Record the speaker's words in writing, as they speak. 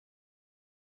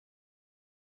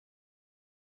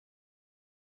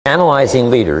Analyzing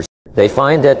leaders, they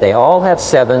find that they all have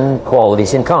 7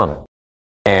 qualities in common.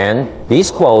 And these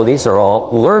qualities are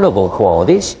all learnable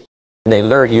qualities.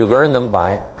 And you learn them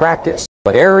by practice.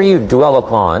 Whatever you dwell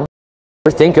upon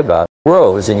or think about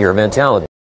grows in your mentality.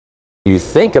 You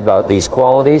think about these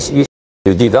qualities, you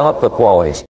develop the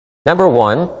qualities. Number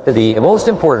 1, the most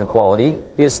important quality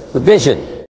is the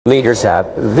vision. Leaders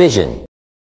have vision.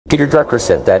 Peter Drucker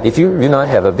said that if you do not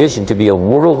have a vision to be a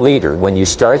world leader when you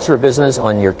start your business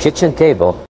on your kitchen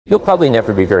table, you'll probably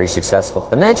never be very successful.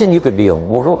 Imagine you could be a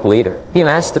world leader. He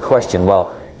asked the question,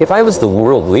 well, if I was the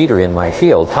world leader in my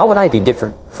field, how would I be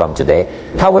different from today?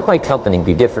 How would my company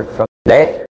be different from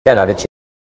today?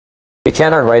 You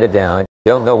cannot write it down.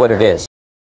 You don't know what it is.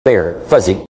 Clear,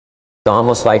 fuzzy. It's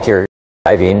almost like you're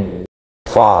driving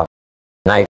fog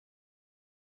night.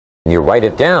 And you write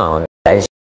it down.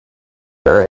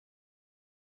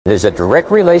 There's a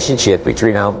direct relationship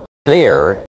between how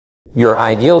clear your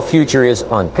ideal future is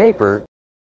on paper.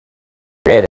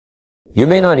 You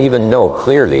may not even know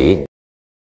clearly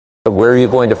where you're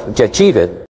going to achieve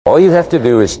it. All you have to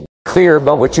do is clear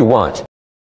about what you want.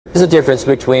 There's a difference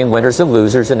between winners and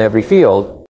losers in every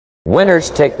field. Winners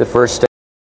take the first step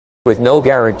with no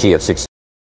guarantee of success.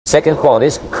 Second quality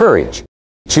is courage.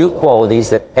 2 qualities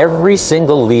that every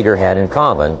single leader had in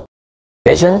common.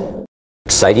 Vision,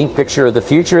 exciting picture of the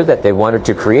future that they wanted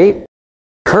to create.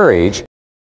 Courage,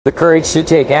 the courage to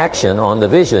take action on the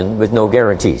vision with no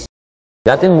guarantees.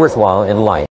 Nothing worthwhile in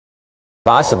life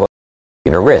possible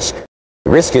in a risk.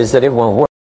 The risk is that it won't work.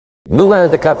 Move out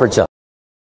of the comfort zone.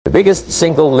 The biggest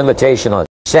single limitation on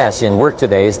success in work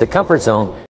today is the comfort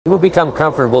zone. You will become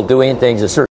comfortable doing things a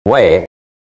certain way.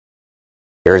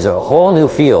 There's a whole new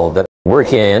field that I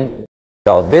work in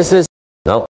called business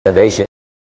innovation.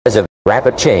 As a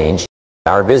rapid change,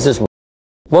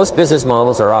 most business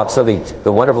models are obsolete.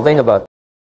 The wonderful thing about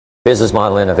business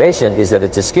model innovation is that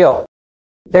it's a skill.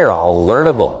 They're all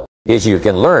learnable. As you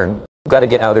can learn, you've got to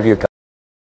get out of your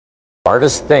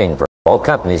hardest thing for all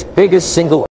companies. Biggest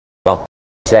single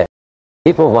check.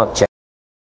 People want check.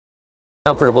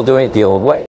 Comfortable doing it the old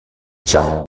way.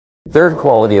 Third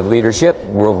quality of leadership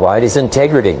worldwide is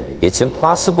integrity. It's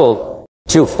impossible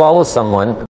to follow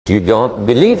someone if you don't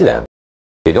believe them.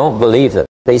 You don't believe that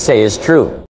they say is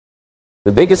true.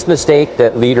 The biggest mistake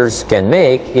that leaders can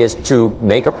make is to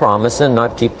make a promise and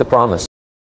not keep the promise.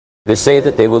 They say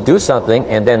that they will do something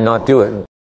and then not do it.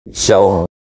 So,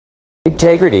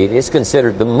 integrity is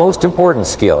considered the most important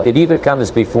skill. It even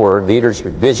comes before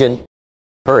leadership, vision,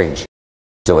 courage.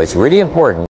 So it's really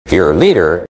important. If you're a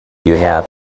leader, you have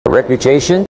a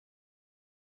reputation.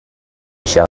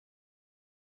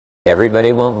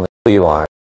 Everybody will know who you are.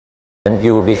 And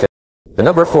you will be fit. The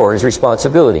number 4 is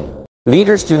responsibility.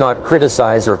 Leaders do not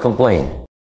criticize or complain.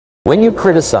 When you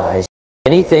criticize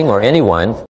anything or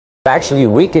anyone, actually you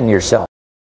weaken yourself.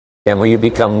 And when you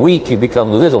become weak, you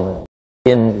become little.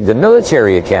 In the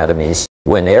military academies,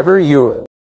 whenever you're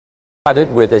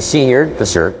spotted with a senior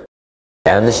officer,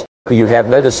 and you have,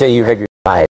 let us say you have your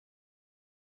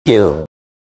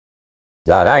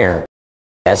iron,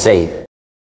 S8,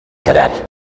 cadet.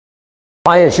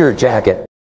 Why is your jacket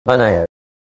unironed?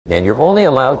 And you're only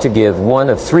allowed to give one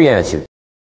of 3 answers.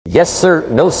 Yes, sir,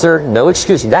 no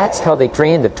excuse. That's how they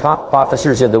train the top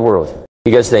officers in the world.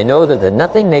 Because they know that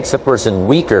nothing makes a person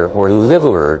weaker or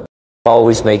littler,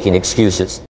 always making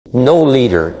excuses. No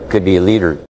leader could be a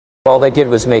leader. All they did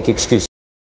was make excuses.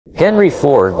 Henry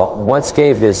Ford once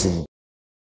gave this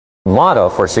motto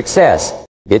for success.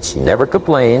 It's never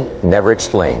complain, never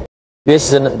explain.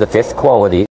 This is the 5th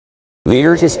quality.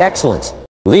 Leaders is excellence.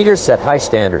 Leaders set high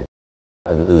standards.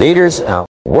 Leaders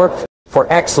work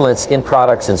for excellence in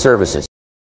products and services.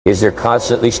 They're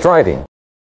constantly striving.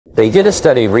 They did a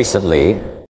study recently,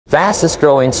 fastest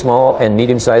growing small and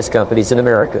medium-sized companies in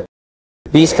America.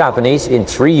 These companies in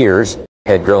 3 years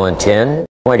had grown 10,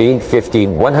 20, 50,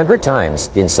 100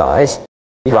 times in size,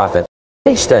 profit.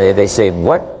 They studied, they say,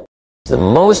 what is the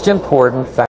most important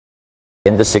factor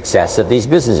in the success of these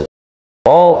businesses?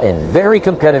 All in very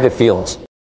competitive fields.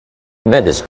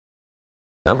 Tremendous.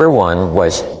 Number 1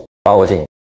 was quality.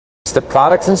 The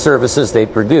products and services they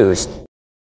produced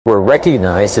were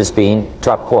recognized as being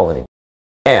top quality.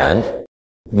 And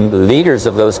leaders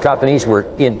of those companies were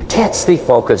intensely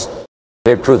focused on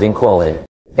improving quality.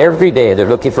 Every day they're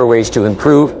looking for ways to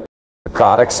improve the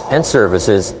products and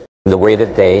services in the way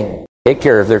that they take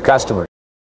care of their customers.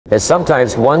 And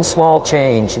sometimes one small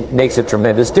change makes a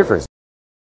tremendous difference.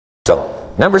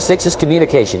 So, number 6 is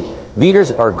communication.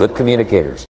 Leaders are good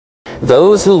communicators.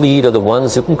 Those who lead are the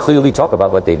ones who can clearly talk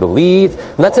about what they believe.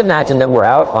 Let's imagine that we're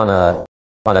out on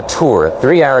a tour, a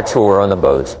 3-hour tour on the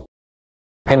boat.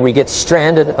 and we get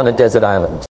stranded on a desert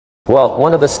island. Well,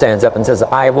 one of us stands up and says,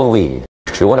 I will lead.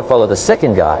 We want to follow the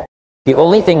second guy. The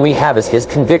only thing we have is his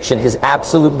conviction, his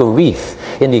absolute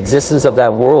belief in the existence of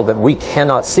that world that we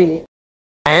cannot see,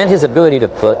 and his ability to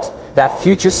put that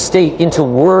future state into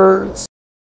words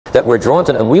that we're drawn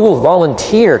to, and we will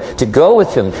volunteer to go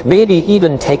with him, maybe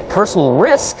even take personal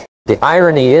risk. The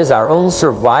irony is our own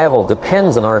survival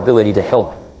depends on our ability to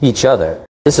help each other.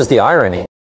 This is the irony.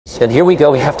 And here we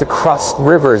go, we have to cross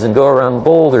rivers and go around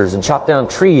boulders and chop down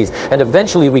trees, and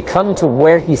eventually we come to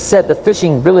where he said the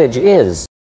fishing village is.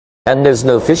 And there's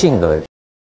no fishing village.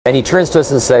 And he turns to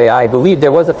us and says, I believe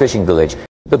there was a fishing village,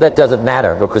 but that doesn't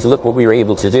matter, because look what we were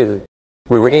able to do.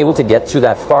 We were able to get through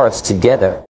that forest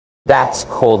together. That's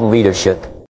called leadership.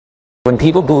 When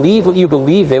people believe what you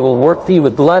believe, they will work for you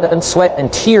with blood and sweat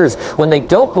and tears. When they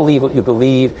don't believe what you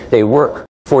believe, they work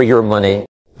for your money.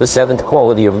 The seventh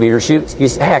quality of leadership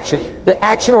is action. The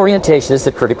action orientation is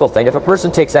the critical thing. If a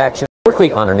person takes action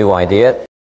quickly on a new idea,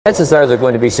 chances are they're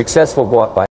going to be successful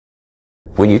bought by.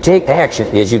 When you take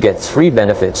action, you get three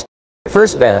benefits. The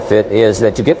first benefit is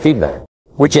that you get feedback,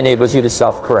 which enables you to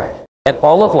self-correct. And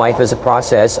all of life is a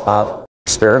process of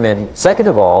experimenting. Second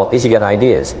of all is you get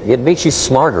ideas. It makes you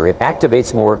smarter. It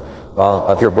activates more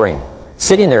of your brain.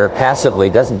 Sitting there passively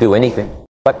doesn't do anything.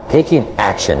 But taking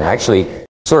action actually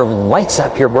sort of lights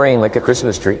up your brain like a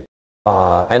Christmas tree.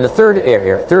 And the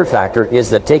third factor is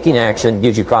that taking action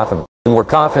gives you confidence. The more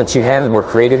confidence you have, the more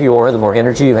creative you are, the more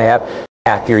energy you have,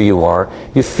 happier you are.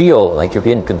 You feel like you're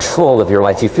in control of your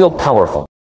life. You feel powerful.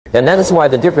 And that is why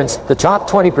the top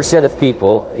 20% of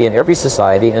people in every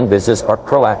society and business are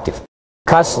proactive,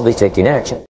 constantly taking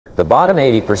action. The bottom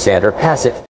 80% are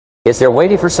passive. They're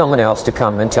waiting for someone else to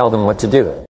come and tell them what to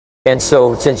do. And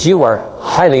so since you are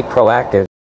highly proactive,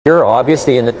 you're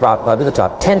obviously in the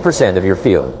top 10% of your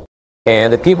field.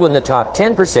 And the people in the top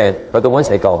 10% are the ones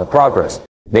they call the progress.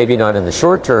 Maybe not in the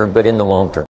short term, but in the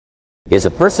long term. Is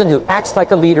a person who acts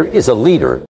like a leader is a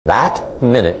leader that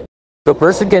minute. The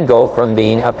person can go from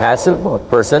being a passive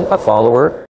person, a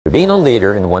follower, to being a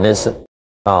leader in one instant.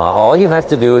 All you have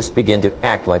to do is begin to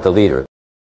act like a leader.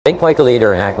 Think like a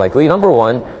leader and act like a leader. Number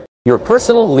one, your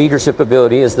personal leadership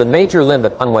ability is the major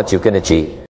limit on what you can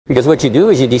achieve. Because what you do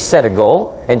is you set a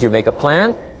goal, and you make a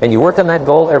plan, and you work on that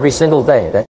goal every single day.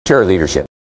 That's your leadership.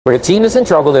 When a team is in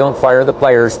trouble, they don't fire the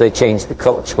players, they change the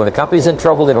coach. When a company is in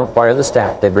trouble, they don't fire the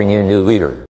staff, they bring in a new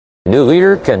leader. A new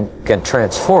leader can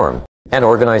transform an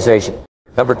organization.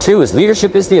 Number two is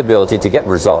leadership is the ability to get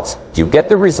results. Do you get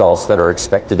the results that are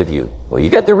expected of you? Well,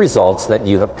 you get the results that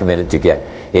you have committed to get.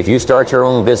 If you start your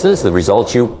own business, the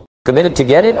results you committed to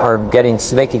get it are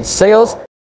making sales,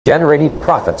 generating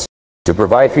profits to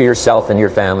provide for yourself and your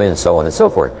family and so on and so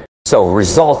forth. So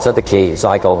results are the keys,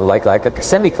 like a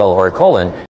semicolon or a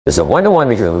colon. There's a one-to-one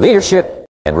between leadership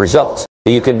and results.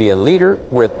 You can be a leader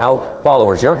without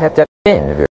followers. You don't have to have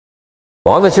 10. As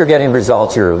long as you're getting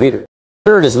results, you're a leader.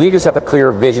 Third is leaders have a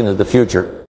clear vision of the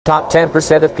future. Top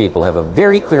 10% of people have a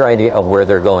very clear idea of where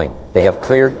they're going. They have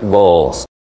clear goals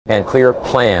and clear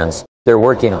plans they're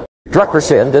working on.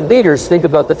 Drucker and the leaders think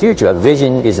about the future. A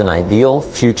vision is an ideal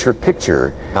future picture.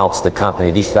 Helps the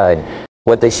company decide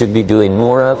what they should be doing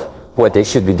more of, what they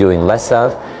should be doing less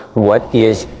of, what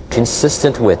is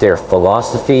consistent with their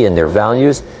philosophy and their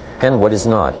values, and what is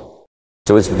not.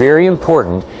 So it's very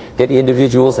important that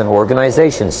individuals and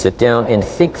organizations sit down and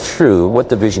think through what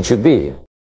the vision should be.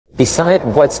 Decide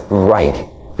what's right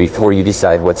before you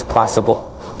decide what's possible.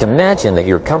 Imagine that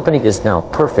your company is now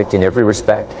perfect in every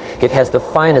respect. It has the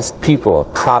finest people,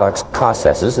 products,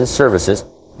 processes, and services.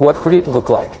 What would it look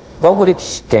like? What would it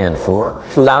stand for?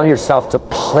 Allow yourself to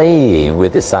play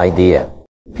with this idea.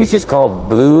 This is called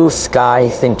blue sky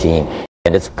thinking,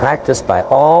 and it's practiced by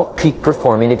all peak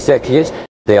performing executives.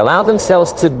 They allow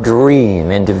themselves to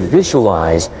dream and to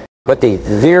visualize what the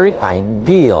very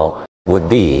ideal would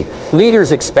be.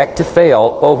 Leaders expect to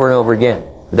fail over and over again.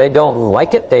 They don't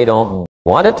like it, they don't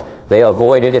want it, they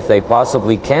avoid it if they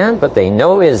possibly can, but they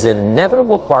know it is an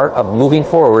inevitable part of moving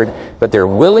forward, but they're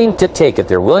willing to take it,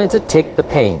 they're willing to take the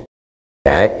pain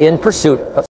in pursuit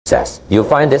of success. You'll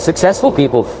find that successful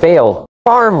people fail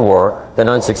far more than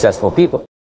unsuccessful people.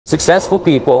 Successful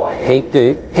people hate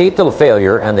the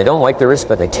failure, and they don't like the risk,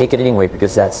 but they take it anyway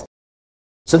because that's...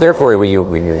 So therefore, when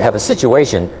you have a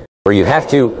situation where you have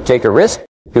to take a risk,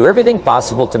 do everything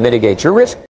possible to mitigate your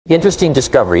risk. Interesting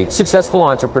discovery, successful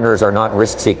entrepreneurs are not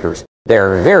risk seekers.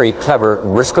 They're very clever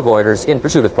risk avoiders in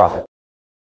pursuit of profit.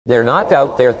 They're not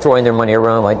out there throwing their money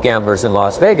around like gamblers in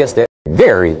Las Vegas. They're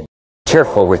very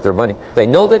careful with their money. They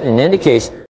know that in any case,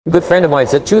 a good friend of mine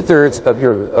said 2/3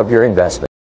 of your investment,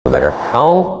 no matter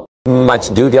how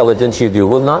much due diligence you do,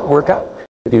 will not work out.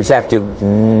 You just have to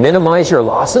minimize your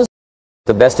losses,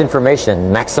 the best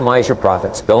information, maximize your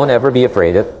profits. Don't ever be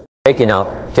afraid of taking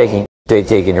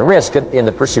a risk in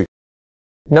the pursuit.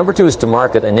 Number 2 is to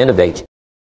market and innovate.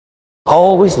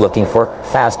 Always looking for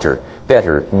faster,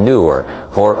 better, newer,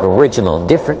 more original,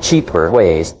 different, cheaper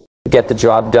ways to get the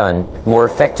job done more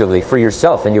effectively for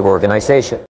yourself and your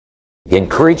organization.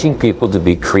 Encouraging people to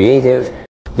be creative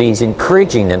means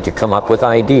encouraging them to come up with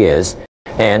ideas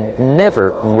and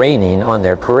never raining on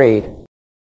their parade.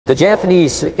 The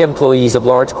Japanese employees of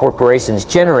large corporations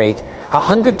generate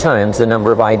 100 times the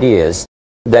number of ideas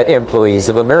that employees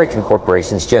of American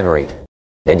corporations generate.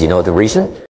 And you know the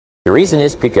reason? The reason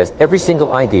is because every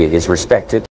single idea is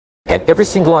respected, and every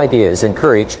single idea is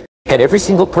encouraged, and every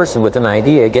single person with an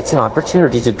idea gets an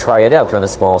opportunity to try it out on a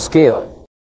small scale.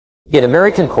 In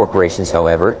American corporations,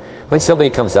 however, when somebody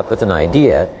comes up with an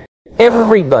idea,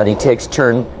 everybody takes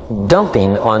turn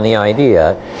dumping on the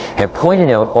idea and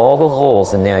pointing out all the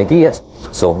holes in the ideas.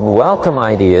 So welcome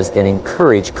ideas and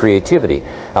encourage creativity.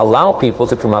 Allow people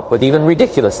to come up with even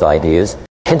ridiculous ideas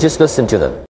and just listen to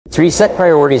them. 3, set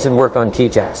priorities and work on key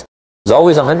tasks. There's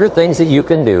always 100 things that you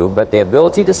can do, but the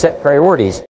ability to set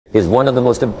priorities is one of the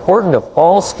most important of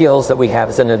all skills that we have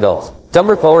as an adult.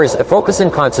 Number 4 is focus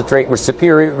and concentrate where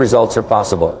superior results are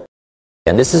possible.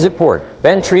 And this is important.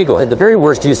 Ben Trigo had the very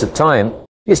worst use of time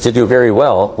is to do very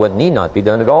well what need not be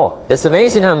done at all. It's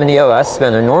amazing how many of us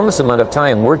spend an enormous amount of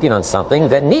time working on something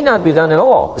that need not be done at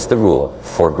all. It's the rule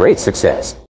for great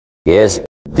success is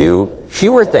do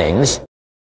fewer things,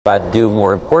 but do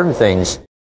more important things,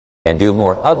 and do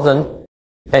more of them,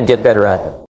 and get better at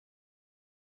them.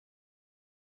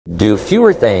 Do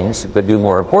fewer things, but do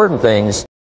more important things,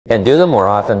 and do them more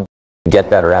often, and get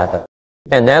better at them.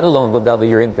 And that alone will double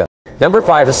your income. Number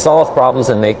 5 is solve problems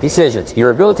and make decisions.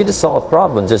 Your ability to solve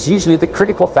problems is usually the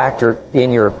critical factor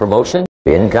in your promotion,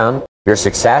 income, your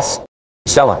success,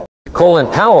 so on. Colin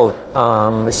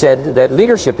Powell said that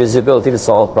leadership is the ability to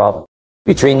solve problems.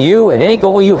 Between you and any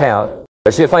goal you have,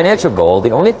 especially a financial goal,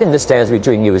 the only thing that stands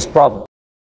between you is problems.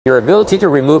 Your ability to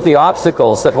remove the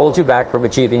obstacles that hold you back from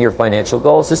achieving your financial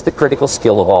goals is the critical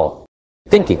skill of all.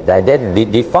 Thinking,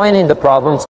 defining the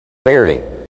problems clearly,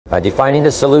 defining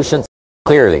the solutions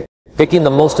clearly, picking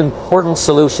the most important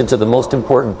solution to the most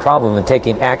important problem and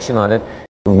taking action on it,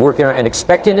 and working on it, and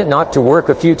expecting it not to work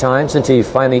a few times until you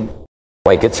finally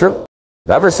make it through.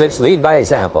 Number 6, lead by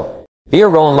example. Be a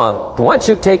role model. Once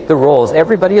you take the roles,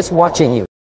 everybody is watching you,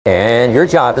 and your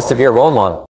job is to be a role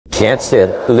model. Can't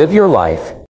sit, live your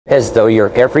life as though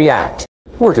your every act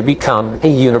were to become a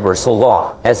universal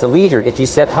law. As a leader, if you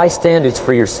set high standards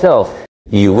for yourself,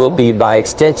 you will be, by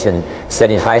extension,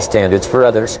 setting high standards for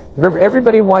others. Remember,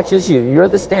 everybody watches you. You're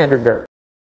the standard bearer.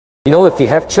 You know, if you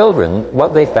have children,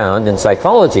 what they found in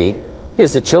psychology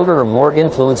is that children are more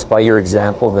influenced by your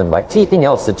example than by anything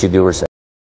else that you do or say.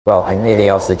 Well, anything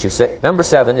else that you say. Number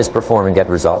 7 is perform and get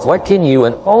results. What can you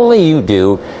and only you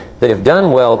do that, if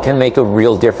done well, can make a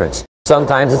real difference?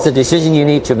 Sometimes it's a decision you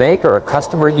need to make, or a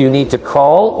customer you need to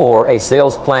call, or a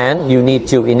sales plan you need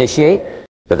to initiate.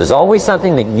 But there's always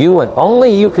something that you and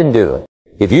only you can do.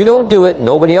 If you don't do it,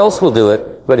 nobody else will do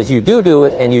it. But if you do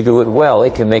it, and you do it well,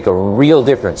 it can make a real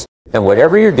difference. And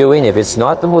whatever you're doing, if it's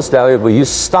not the most valuable, you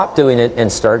stop doing it and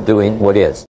start doing what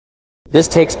is. This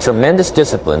takes tremendous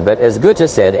discipline, but as Goethe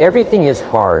said, everything is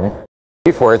hard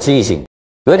before it's easy.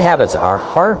 Good habits are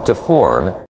hard to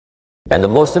form, and the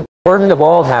most important of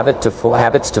all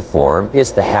habits to form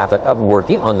is the habit of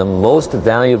working on the most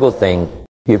valuable thing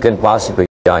you can possibly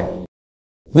do.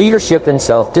 Leadership and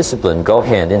self-discipline go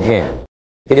hand in hand.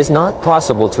 It is not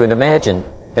possible to imagine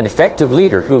an effective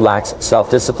leader who lacks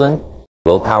self-discipline,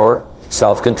 willpower,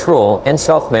 self-control, and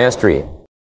self-mastery.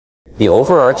 The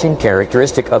overarching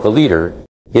characteristic of a leader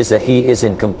is that he is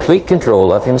in complete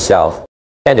control of himself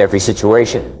and every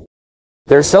situation.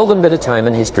 There's seldom been a time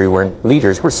in history when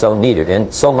leaders were so needed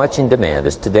and so much in demand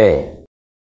as today.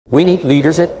 We need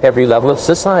leaders at every level of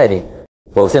society,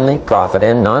 both in the profit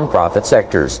and non-profit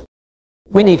sectors.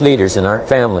 We need leaders in our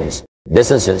families,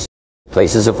 businesses,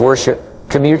 places of worship,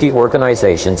 community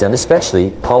organizations, and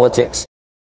especially politics.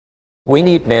 We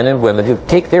need men and women who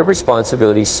take their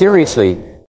responsibilities seriously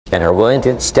and are willing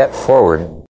to step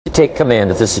forward to take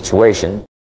command of the situation.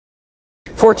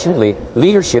 Fortunately,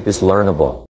 leadership is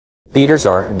learnable. Leaders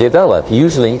are developed,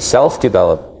 usually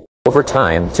self-developed, over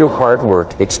time through hard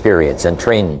work, experience, and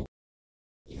training.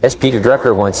 As Peter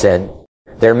Drucker once said,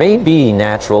 there may be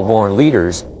natural-born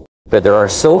leaders, but there are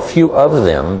so few of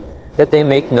them that they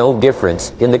make no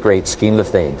difference in the great scheme of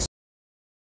things.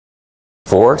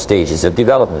 4 stages of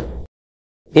development.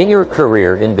 In your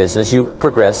career in business, you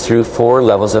progress through 4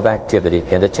 levels of activity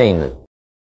and attainment.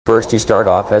 First, you start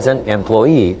off as an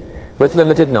employee with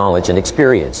limited knowledge and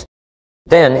experience.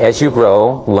 Then, as you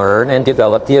grow, learn, and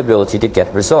develop the ability to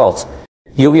get results,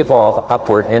 you evolve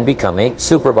upward and become a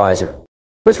supervisor,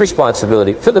 with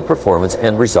responsibility for the performance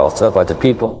and results of other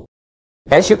people.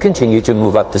 As you continue to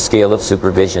move up the scale of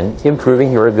supervision,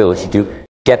 improving your ability to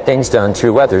get things done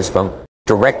through others from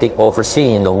directly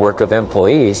overseeing the work of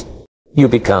employees, you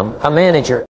become a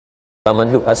manager, someone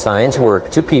who assigns work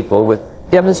to people with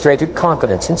demonstrated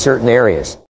competence in certain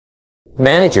areas.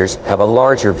 Managers have a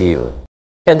larger view,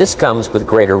 and this comes with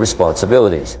greater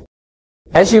responsibilities.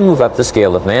 As you move up the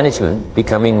scale of management,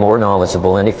 becoming more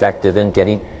knowledgeable and effective in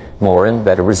getting more and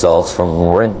better results from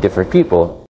more and different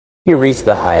people, you reach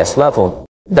the highest level,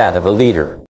 that of a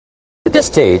leader. At this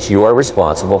stage, you are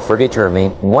responsible for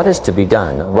determining what is to be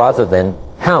done rather than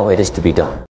how it is to be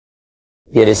done.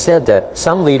 It is said that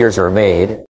some leaders are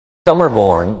made, some are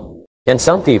born, and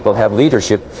some people have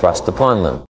leadership thrust upon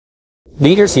them.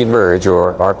 Leaders emerge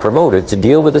or are promoted to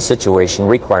deal with a situation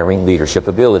requiring leadership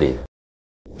ability.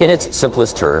 In its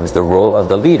simplest terms, the role of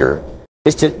the leader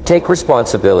is to take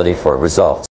responsibility for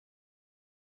results.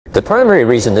 The primary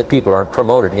reason that people are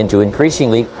promoted into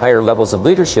increasingly higher levels of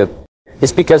leadership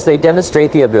is because they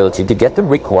demonstrate the ability to get the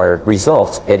required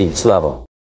results at each level.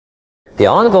 The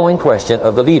ongoing question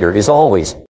of the leader is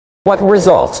always, what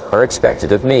results are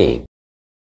expected of me?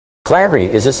 Clarity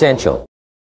is essential.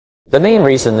 The main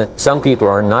reason that some people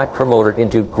are not promoted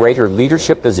into greater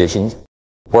leadership positions,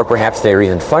 or perhaps they are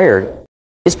even fired,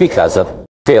 is because of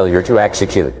failure to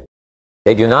execute.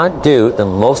 They do not do the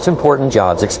most important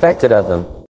jobs expected of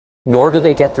them, nor do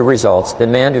they get the results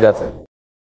demanded of them.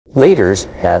 Leaders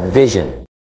have vision.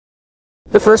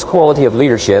 The first quality of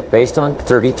leadership, based on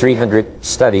 3,300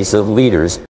 studies of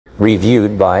leaders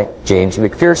reviewed by James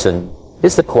McPherson,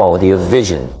 is the quality of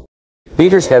vision.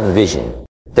 Leaders have vision.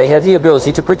 They have the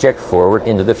ability to project forward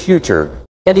into the future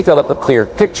and develop a clear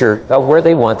picture of where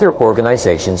they want their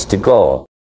organizations to go.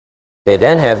 They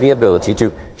then have the ability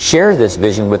to share this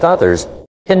vision with others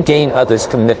and gain others'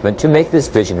 commitment to make this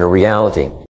vision a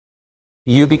reality.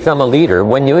 You become a leader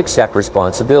when you accept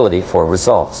responsibility for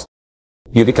results.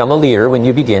 You become a leader when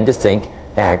you begin to think,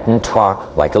 act, and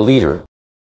talk like a leader.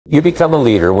 You become a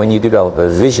leader when you develop a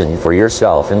vision for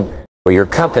yourself and for your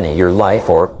company, your life,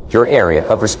 or your area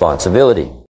of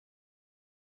responsibility.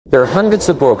 There are hundreds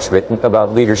of books written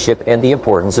about leadership and the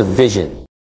importance of vision,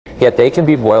 yet they can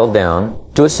be boiled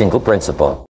down to a single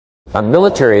principle. A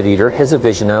military leader has a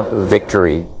vision of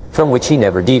victory from which he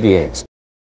never deviates.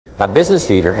 A business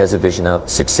leader has a vision of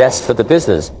success for the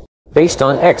business based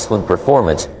on excellent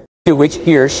performance to which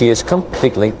he or she is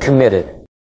completely committed.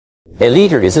 A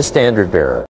leader is a standard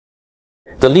bearer.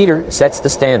 The leader sets the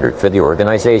standard for the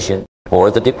organization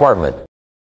or the department.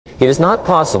 It is not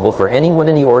possible for anyone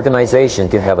in the organization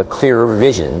to have a clearer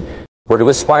vision or to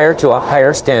aspire to a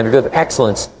higher standard of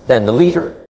excellence than the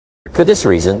leader. For this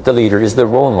reason, the leader is the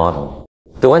role model,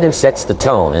 the one who sets the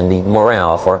tone and the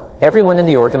morale for everyone in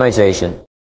the organization.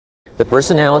 The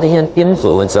personality and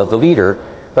influence of the leader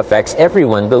affects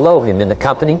everyone below him in the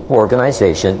company,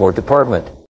 organization, or department.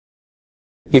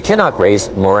 You cannot raise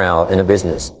morale in a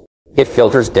business. It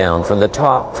filters down from the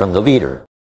top, from the leader.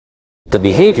 The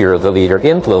behavior of the leader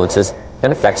influences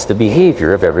and affects the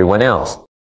behavior of everyone else.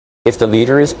 If the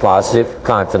leader is positive,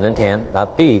 confident, and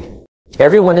upbeat,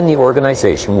 everyone in the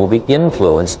organization will be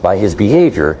influenced by his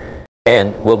behavior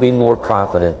and will be more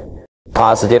confident,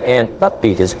 positive, and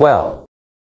upbeat as well.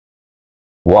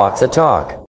 Walk the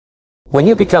talk. When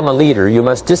you become a leader, you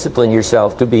must discipline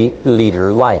yourself to be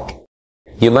leader-like.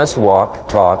 You must walk,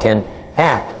 talk, and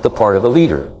act the part of a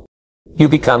leader. You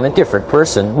become a different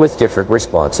person with different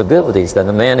responsibilities than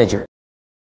a manager.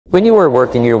 When you are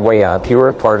working your way up, you are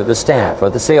a part of the staff or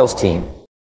the sales team.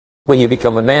 When you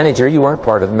become a manager, you are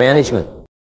part of management.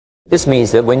 This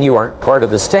means that when you are part of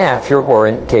the staff, your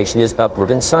orientation is upward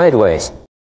and sideways.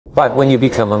 But when you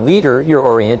become a leader, your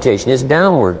orientation is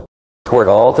downward, toward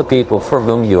all the people for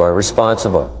whom you are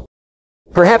responsible.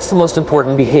 Perhaps the most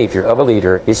important behavior of a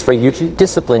leader is for you to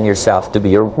discipline yourself to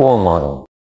be a role model.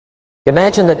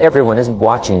 Imagine that everyone is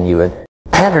watching you and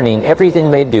patterning everything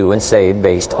they do and say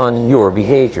based on your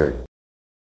behavior.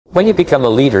 When you become a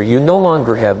leader, you no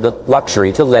longer have the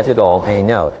luxury to let it all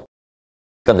hang out.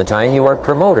 From the time you are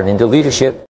promoted into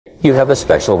leadership, you have a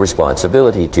special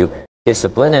responsibility to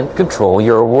discipline and control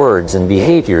your words and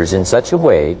behaviors in such a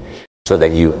way so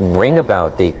that you bring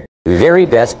about the very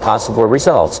best possible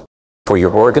results for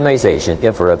your organization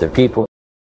and for other people.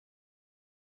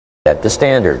 Set the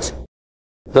standards.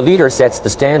 The leader sets the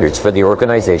standards for the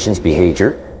organization's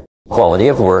behavior, quality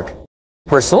of work,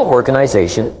 personal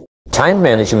organization, time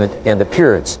management, and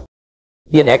appearance.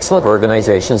 In excellent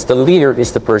organizations, the leader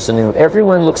is the person who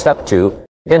everyone looks up to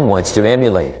and wants to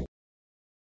emulate.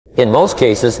 In most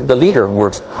cases, the leader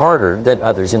works harder than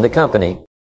others in the company.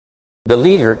 The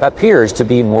leader appears to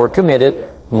be more committed,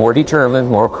 more determined,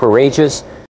 more courageous,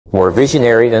 more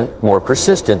visionary, and more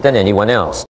persistent than anyone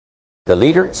else. The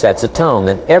leader sets a tone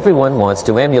that everyone wants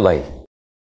to emulate.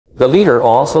 The leader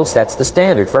also sets the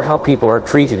standard for how people are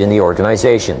treated in the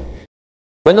organization.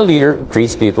 When the leader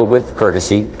treats people with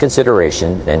courtesy,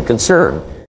 consideration, and concern,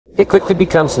 it quickly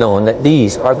becomes known that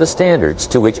these are the standards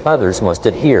to which others must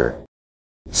adhere.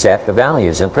 Set the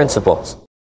values and principles.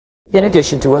 In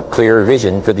addition to a clear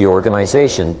vision for the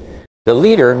organization, the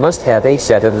leader must have a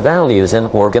set of values and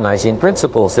organizing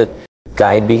principles that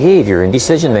guide behavior and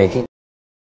decision-making.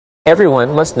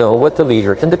 Everyone must know what the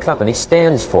leader and the company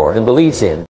stands for and believes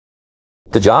in.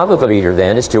 The job of a leader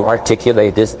then is to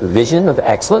articulate this vision of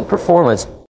excellent performance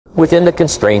within the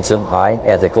constraints of high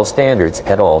ethical standards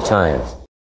at all times.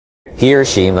 He or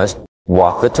she must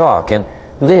walk the talk and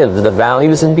live the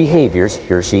values and behaviors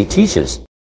he or she teaches.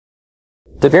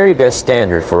 The very best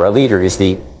standard for a leader is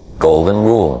the golden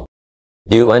rule.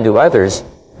 Do unto others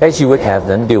as you would have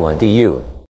them do unto you.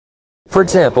 For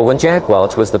example, when Jack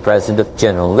Welch was the president of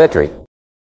General Electric,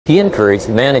 he encouraged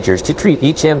managers to treat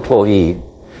each employee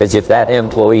as if that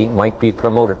employee might be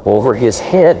promoted over his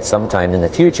head sometime in the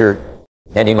future,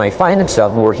 and he might find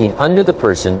himself working under the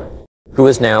person who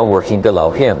is now working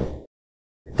below him.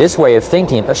 This way of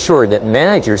thinking assured that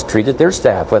managers treated their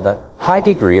staff with a high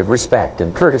degree of respect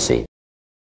and courtesy.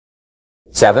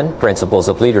 7 principles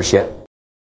of leadership.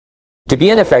 To be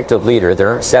an effective leader, there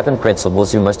are 7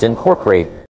 principles you must incorporate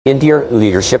into your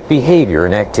leadership behavior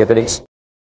and activities.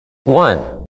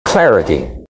 1. Clarity.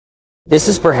 This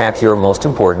is perhaps your most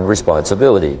important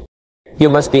responsibility. You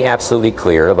must be absolutely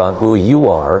clear about who you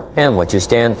are and what you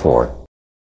stand for.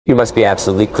 You must be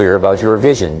absolutely clear about your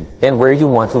vision and where you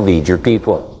want to lead your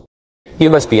people.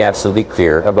 You must be absolutely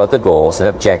clear about the goals and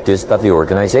objectives of the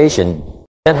organization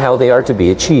and how they are to be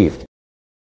achieved.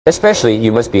 Especially,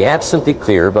 you must be absolutely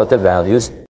clear about the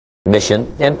values,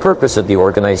 mission, and purpose of the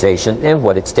organization and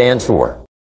what it stands for.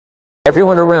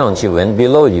 Everyone around you and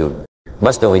below you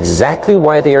must know exactly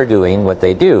why they are doing what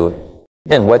they do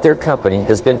and what their company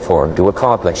has been formed to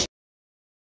accomplish.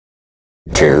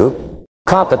 2.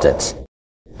 Competence.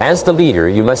 As the leader,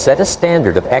 you must set a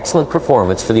standard of excellent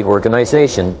performance for the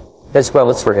organization as well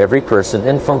as for every person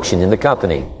and function in the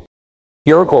company.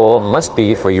 Your goal must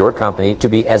be for your company to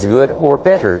be as good or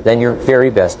better than your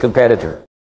very best competitor.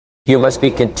 You must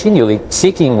be continually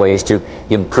seeking ways to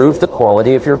improve the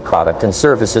quality of your product and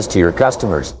services to your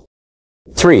customers.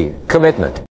 3.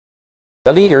 Commitment.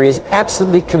 The leader is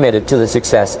absolutely committed to the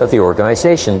success of the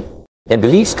organization and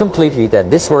believes completely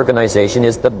that this organization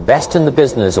is the best in the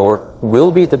business or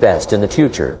will be the best in the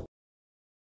future.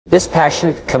 This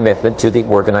passionate commitment to the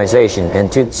organization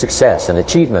and to success and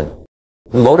achievement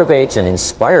motivates and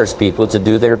inspires people to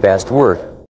do their best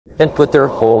work and put their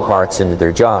whole hearts into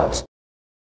their jobs.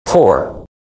 4.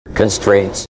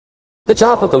 Constraints. The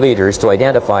job of the leader is to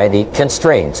identify the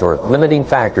constraints or limiting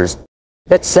factors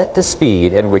that set the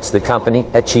speed at which the company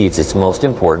achieves its most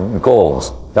important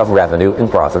goals of revenue and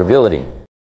profitability.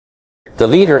 The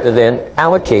leader then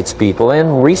allocates people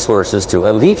and resources to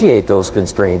alleviate those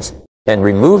constraints and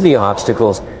remove the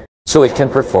obstacles so it can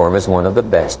perform as one of the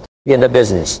best in the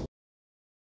business.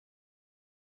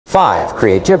 5.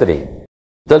 Creativity.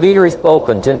 The leader is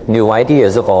open to new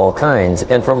ideas of all kinds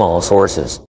and from all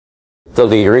sources. The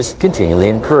leader is continually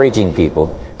encouraging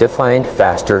people to find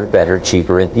faster, better,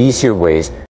 cheaper, and easier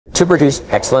ways to produce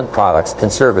excellent products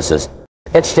and services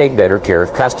and to take better care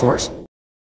of customers.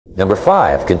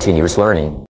 5. Continuous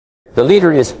learning. The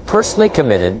leader is personally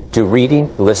committed to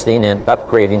reading, listening, and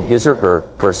upgrading his or her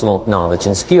personal knowledge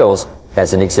and skills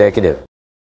as an executive.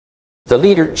 The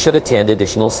leader should attend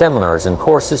additional seminars and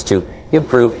courses to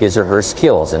improve his or her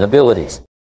skills and abilities.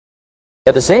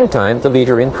 At the same time, the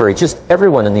leader encourages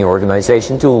everyone in the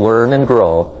organization to learn and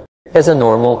grow as a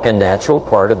normal and natural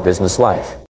part of business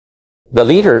life. The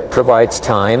leader provides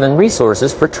time and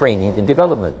resources for training and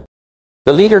development.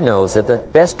 The leader knows that the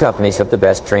best companies have the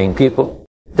best trained people,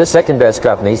 the second best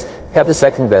companies have the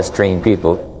second best trained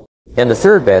people, and the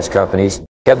third best companies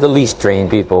have the least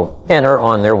trained people and are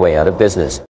on their way out of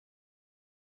business.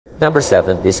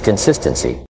 7 is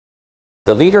consistency.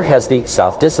 The leader has the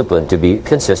self-discipline to be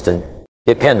consistent,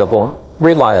 dependable,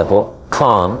 reliable,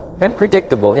 calm, and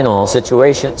predictable in all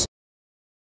situations.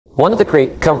 One of the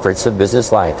great comforts of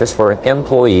business life is for an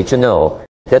employee to know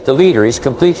that the leader is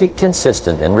completely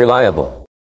consistent and reliable.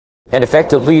 An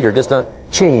effective leader does not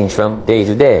change from day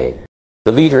to day,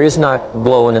 The leader is not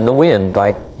blown in the wind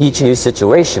by each new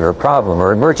situation or problem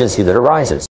or emergency that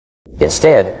arises.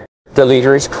 Instead, the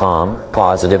leader is calm,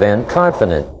 positive, and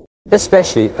confident,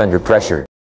 especially under pressure.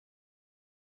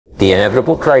 The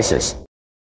inevitable crisis.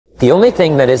 The only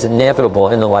thing that is inevitable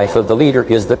in the life of the leader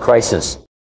is the crisis.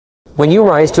 When you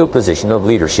rise to a position of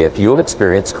leadership, you will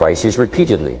experience crises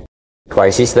repeatedly.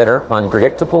 Crises that are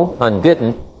unpredictable,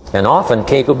 unbidden, and often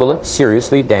capable of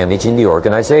seriously damaging the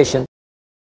organization.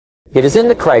 It is in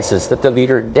the crisis that the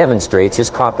leader demonstrates his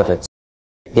competence.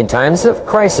 In times of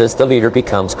crisis, the leader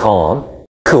becomes calm,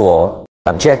 cool,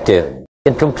 objective,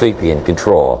 and completely in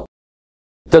control.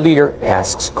 The leader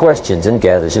asks questions and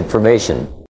gathers information.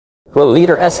 The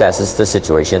leader assesses the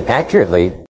situation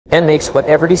accurately and makes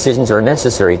whatever decisions are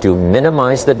necessary to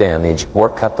minimize the damage or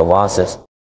cut the losses.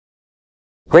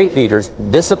 Great leaders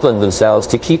discipline themselves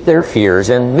to keep their fears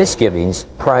and misgivings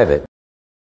private.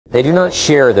 They do not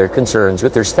share their concerns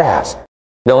with their staffs,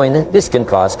 knowing that this can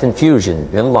cause confusion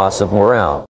and loss of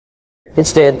morale.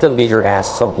 Instead, the leader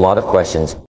asks a lot of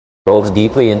questions, probes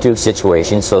deeply into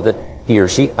situations so that he or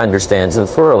she understands them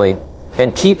thoroughly,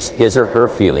 and keeps his or her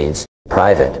feelings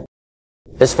private.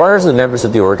 As far as the members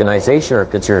of the organization are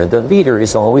concerned, the leader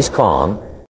is always calm,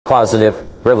 positive,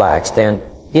 relaxed, and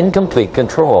in complete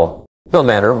control, no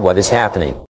matter what is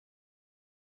happening.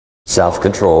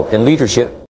 Self-control in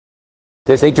leadership.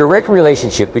 There's a direct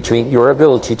relationship between your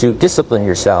ability to discipline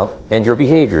yourself and your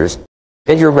behaviors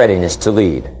and your readiness to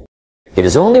lead. It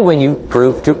is only when you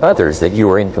prove to others that you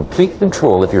are in complete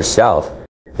control of yourself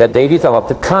that they develop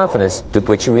the confidence to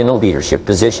put you in a leadership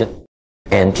position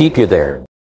and keep you there.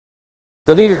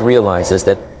 The leader realizes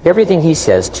that everything he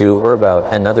says to or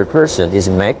about another person is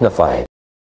magnified.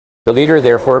 The leader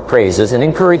therefore praises and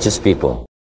encourages people,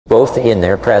 both in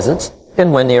their presence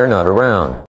and when they are not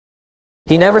around.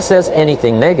 He never says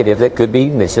anything negative that could be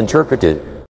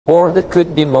misinterpreted or that could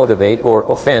demotivate or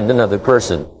offend another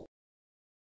person.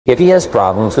 If he has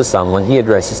problems with someone, he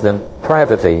addresses them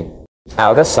privately,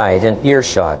 out of sight and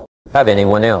earshot of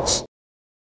anyone else.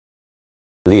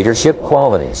 Leadership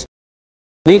qualities.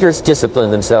 Leaders discipline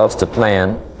themselves to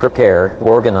plan, prepare,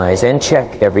 organize, and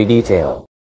check every detail.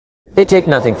 They take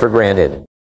nothing for granted.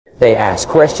 They ask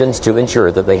questions to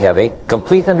ensure that they have a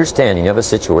complete understanding of a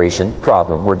situation,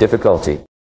 problem, or difficulty.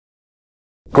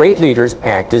 Great leaders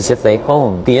act as if they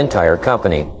own the entire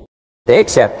company. They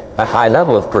accept a high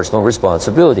level of personal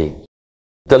responsibility.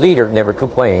 The leader never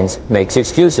complains, makes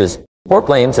excuses, or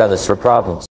blames others for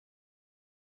problems.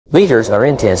 Leaders are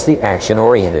intensely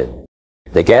action-oriented.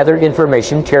 They gather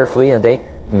information carefully and they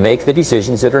make the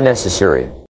decisions that are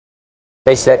necessary.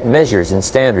 They set measures and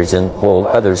standards and hold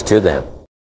others to them.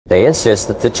 They insist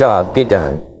that the job be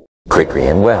done quickly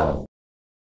and well.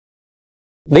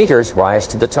 Leaders rise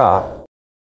to the top.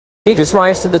 Leaders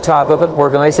rise to the top of an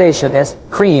organization as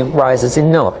cream rises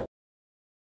in milk.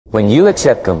 When you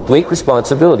accept complete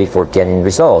responsibility for getting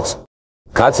results,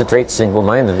 concentrate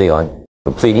single-mindedly on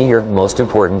completing your most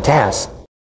important tasks,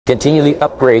 continually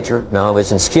upgrade your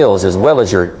knowledge and skills as well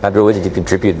as your ability to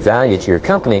contribute value to your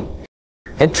company,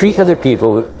 and treat other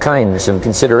people with kindness and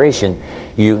consideration,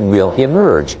 you will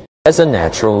emerge as a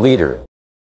natural leader.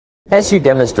 As you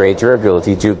demonstrate your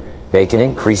ability to make an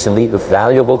increasingly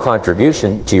valuable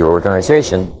contribution to your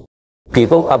organization,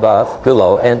 people above,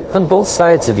 below, and on both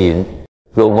sides of you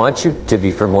will want you to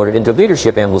be promoted into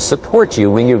leadership and will support you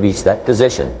when you reach that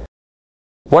position.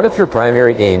 One of your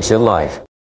primary aims in life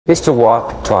is to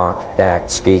walk, talk, act,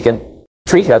 speak, and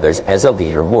treat others as a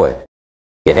leader would.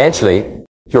 Eventually,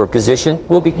 your position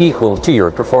will be equal to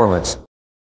your performance.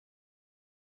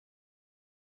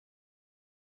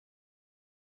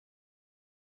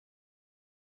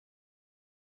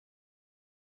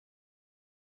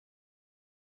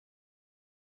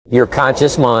 Your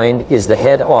conscious mind is the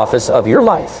head office of your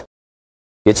life.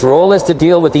 Its role is to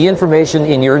deal with the information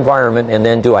in your environment and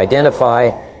then to identify,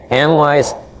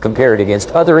 analyze, compare it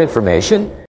against other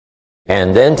information,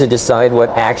 and then to decide what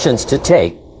actions to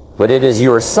take. But it is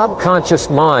your subconscious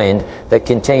mind that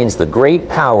contains the great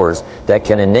powers that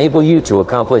can enable you to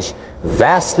accomplish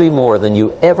vastly more than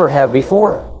you ever have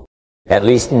before. At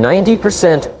least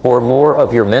 90% or more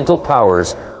of your mental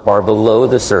powers are below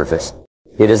the surface.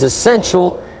 It is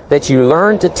essential that you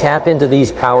learn to tap into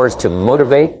these powers to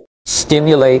motivate,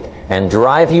 stimulate, and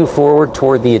drive you forward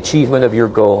toward the achievement of your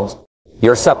goals.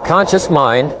 Your subconscious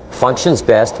mind functions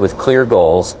best with clear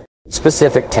goals,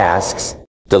 specific tasks,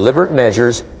 deliberate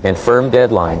measures, and firm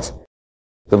deadlines.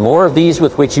 The more of these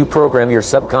with which you program your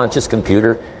subconscious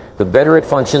computer, the better it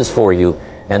functions for you,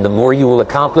 and the more you will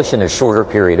accomplish in a shorter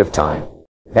period of time.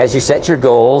 As you set your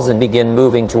goals and begin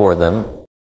moving toward them,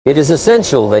 It is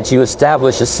essential that you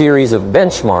establish a series of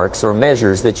benchmarks or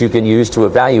measures that you can use to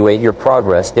evaluate your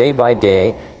progress day by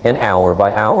day and hour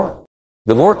by hour.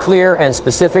 The more clear and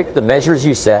specific the measures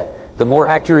you set, the more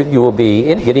accurate you will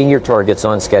be in hitting your targets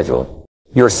on schedule.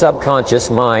 Your subconscious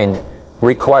mind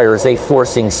requires a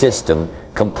forcing system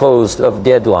composed of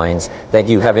deadlines that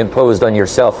you have imposed on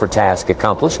yourself for task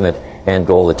accomplishment and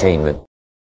goal attainment.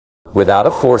 Without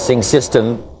a forcing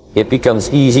system, it becomes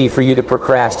easy for you to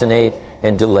procrastinate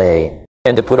and delay,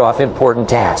 and to put off important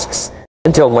tasks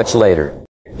until much later,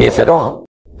 if at all.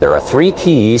 There are 3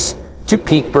 keys to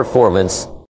peak performance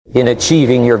in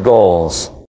achieving your goals.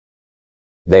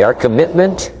 They are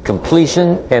commitment,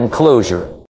 completion, and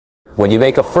closure. When you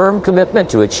make a firm commitment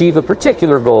to achieve a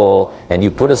particular goal and you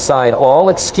put aside all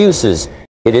excuses,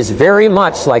 it is very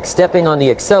much like stepping on the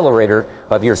accelerator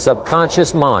of your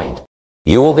subconscious mind.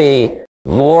 You will be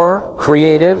more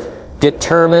creative,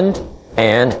 determined,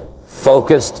 and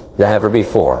focused than ever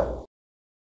before.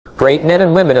 Great men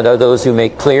and women are those who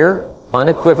make clear,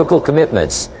 unequivocal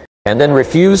commitments and then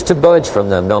refuse to budge from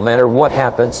them no matter what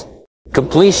happens.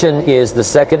 Completion is the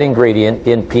second ingredient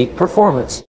in peak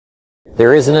performance.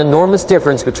 There is an enormous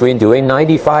difference between doing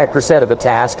 95% of a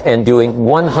task and doing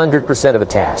 100% of a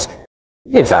task.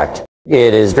 In fact,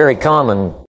 it is very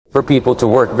common for people to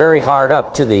work very hard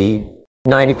up to the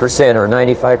 90% or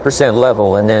 95%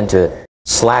 level and then to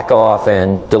slack off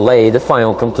and delay the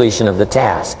final completion of the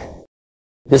task.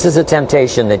 This is a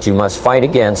temptation that you must fight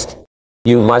against.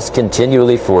 You must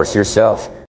continually force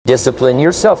yourself, discipline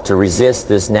yourself to resist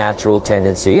this natural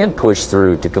tendency and push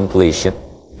through to completion.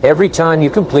 Every time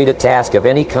you complete a task of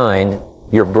any kind,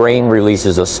 your brain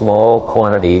releases a small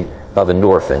quantity of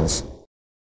endorphins.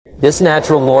 This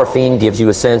natural morphine gives you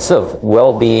a sense of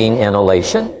well-being and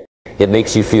elation. It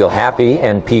makes you feel happy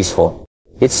and peaceful.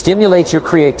 It stimulates your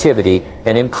creativity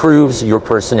and improves your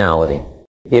personality.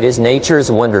 It is nature's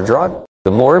wonder drug.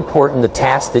 The more important the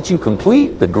task that you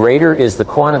complete, the greater is the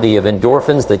quantity of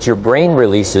endorphins that your brain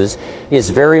releases.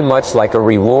 Is very much like a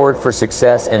reward for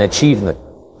success and achievement.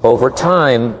 Over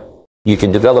time, you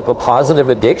can develop a positive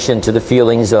addiction to the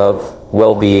feelings of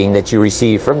well-being that you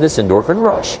receive from this endorphin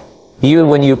rush. Even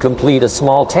when you complete a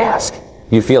small task,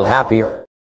 you feel happier.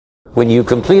 When you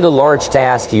complete a large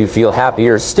task, you feel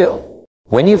happier still.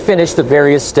 When you finish the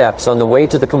various steps on the way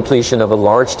to the completion of a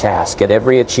large task, at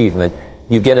every achievement,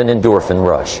 you get an endorphin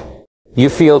rush. You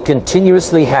feel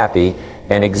continuously happy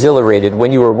and exhilarated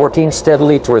when you are working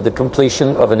steadily toward the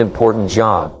completion of an important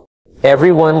job.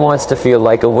 Everyone wants to feel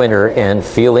like a winner, and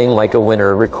feeling like a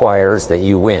winner requires that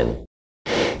you win.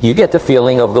 You get the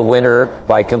feeling of the winner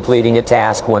by completing a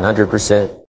task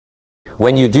 100%.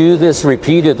 When you do this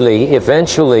repeatedly,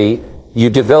 eventually you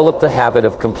develop the habit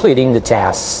of completing the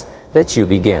tasks that you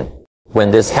begin.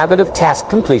 When this habit of task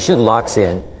completion locks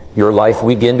in, your life will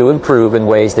begin to improve in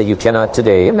ways that you cannot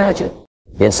today imagine.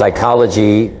 In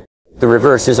psychology, the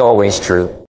reverse is always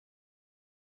true.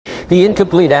 The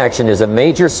incomplete action is a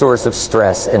major source of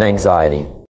stress and anxiety.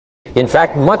 In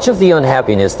fact, much of the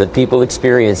unhappiness that people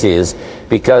experience is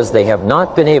because they have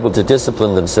not been able to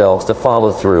discipline themselves to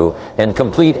follow through and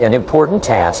complete an important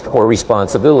task or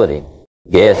responsibility.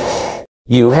 If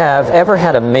you have ever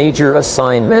had a major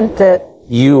assignment that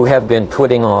you have been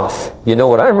putting off, you know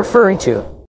what I'm referring to.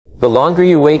 The longer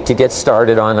you wait to get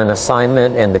started on an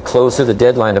assignment and the closer the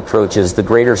deadline approaches, the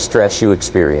greater stress you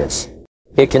experience.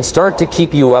 It can start to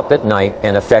keep you up at night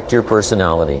and affect your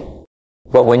personality.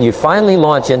 But when you finally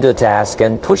launch into the task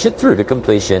and push it through to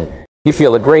completion, you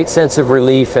feel a great sense of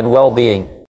relief and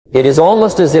well-being. It is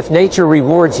almost as if nature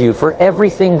rewards you for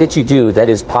everything that you do that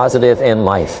is positive and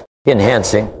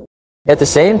life-enhancing. At the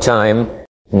same time,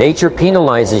 nature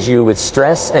penalizes you with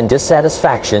stress and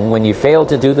dissatisfaction when you fail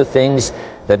to do the things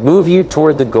that move you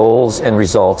toward the goals and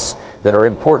results that are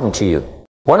important to you.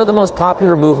 One of the most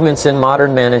popular movements in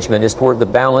modern management is toward the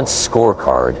balanced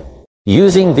scorecard.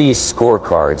 Using these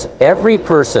scorecards, every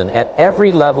person at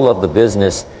every level of the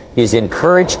business is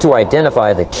encouraged to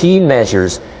identify the key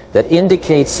measures that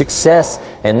indicate success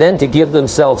and then to give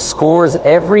themselves scores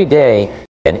every day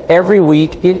and every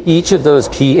week in each of those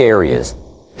key areas.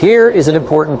 Here is an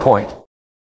important point.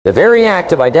 The very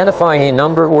act of identifying a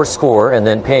number or score and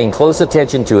then paying close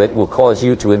attention to it will cause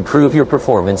you to improve your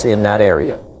performance in that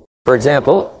area. For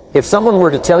example, if someone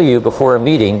were to tell you before a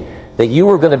meeting that you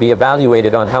were going to be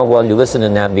evaluated on how well you listen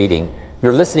in that meeting,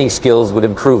 your listening skills would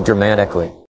improve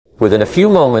dramatically. Within a few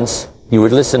moments, you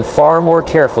would listen far more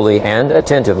carefully and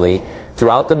attentively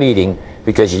throughout the meeting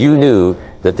because you knew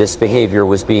that this behavior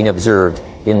was being observed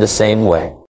in the same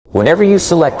way. Whenever you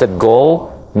select a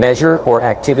goal, measure, or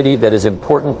activity that is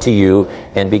important to you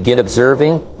and begin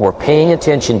observing or paying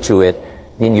attention to it,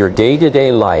 in your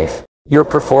day-to-day life, your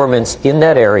performance in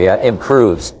that area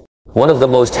improves. One of the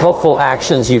most helpful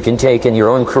actions you can take in your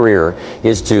own career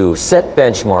is to set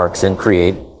benchmarks and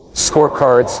create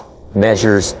scorecards,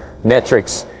 measures,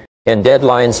 metrics, and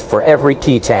deadlines for every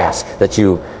key task that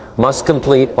you must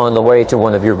complete on the way to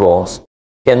one of your goals.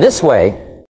 In this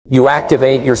way, you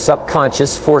activate your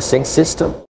subconscious forcing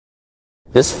system.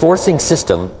 This forcing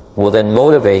system will then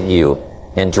motivate you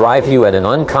and drive you at an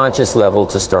unconscious level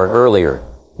to start earlier,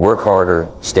 work harder,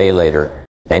 stay later,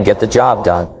 and get the job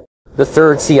done. The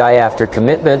third CI after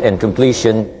commitment and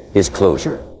completion is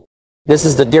closure. This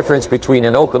is the difference between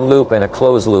an open loop and a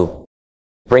closed loop.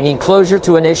 Bringing closure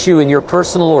to an issue in your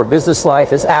personal or business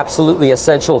life is absolutely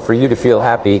essential for you to feel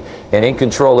happy and in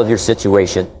control of your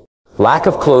situation. Lack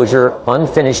of closure,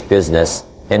 unfinished business,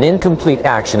 and incomplete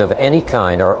action of any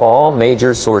kind are all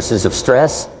major sources of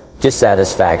stress,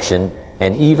 dissatisfaction,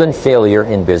 and even failure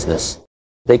in business.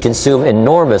 They consume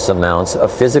enormous amounts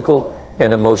of physical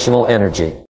and emotional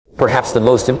energy. Perhaps the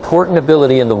most important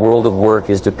ability in the world of work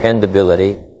is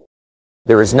dependability.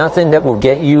 There is nothing that will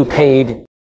get you paid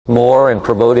more and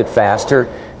promoted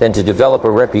faster than to develop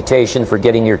a reputation for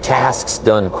getting your tasks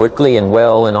done quickly and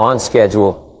well and on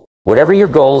schedule. Whatever your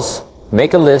goals,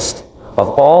 make a list of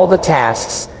all the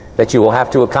tasks that you will have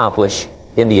to accomplish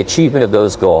in the achievement of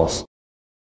those goals.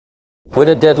 Put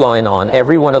a deadline on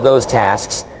every one of those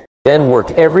tasks, then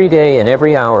work every day and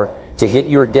every hour to hit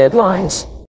your deadlines.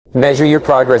 Measure your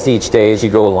progress each day as you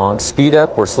go along. Speed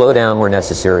up or slow down where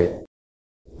necessary.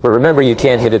 But remember, you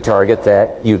can't hit a target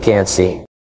that you can't see.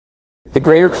 The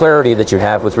greater clarity that you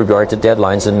have with regard to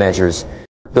deadlines and measures,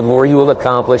 the more you will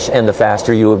accomplish and the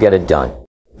faster you will get it done.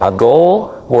 A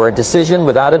goal or a decision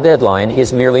without a deadline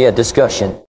is merely a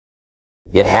discussion.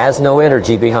 It has no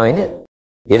energy behind it.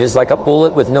 It is like a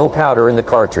bullet with no powder in the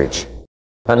cartridge.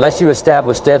 Unless you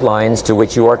establish deadlines to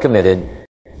which you are committed,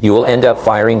 you will end up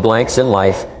firing blanks in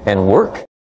life and work.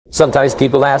 Sometimes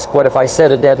people ask, what if I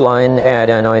set a deadline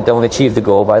and I don't achieve the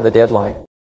goal by the deadline?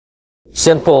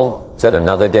 Simple, set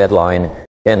another deadline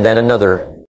and then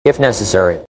another, if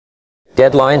necessary.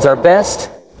 Deadlines are best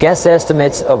guess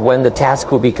estimates of when the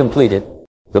task will be completed.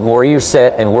 The more you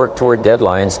set and work toward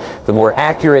deadlines, the more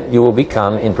accurate you will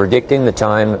become in predicting the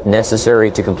time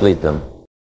necessary to complete them.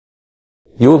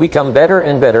 You will become better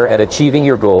and better at achieving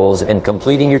your goals and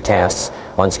completing your tasks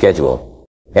on schedule.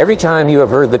 Every time you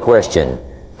have heard the question,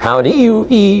 how do you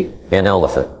eat an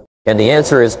elephant? And the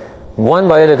answer is, one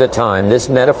bite at a time. This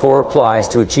metaphor applies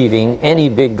to achieving any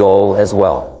big goal as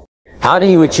well. How do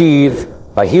you achieve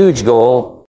a huge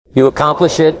goal? You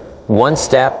accomplish it one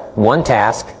step, one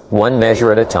task, one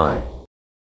measure at a time.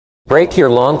 Break your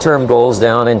long-term goals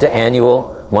down into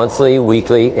annual, monthly,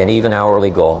 weekly, and even hourly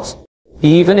goals.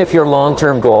 Even if your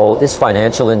long-term goal is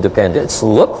financial independence,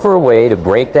 look for a way to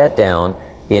break that down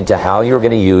into how you're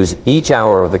going to use each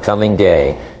hour of the coming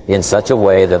day in such a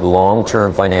way that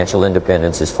long-term financial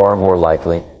independence is far more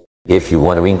likely. If you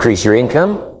want to increase your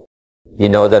income, you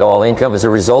know that all income is a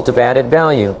result of added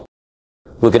value.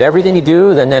 Look at everything you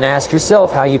do, then ask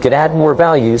yourself how you could add more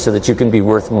value so that you can be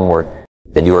worth more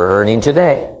than you are earning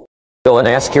today. Go and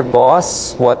ask your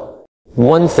boss, what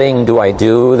one thing do I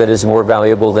do that is more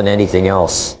valuable than anything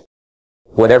else?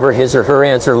 Whatever his or her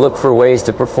answer, look for ways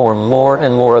to perform more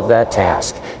and more of that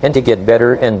task and to get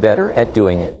better and better at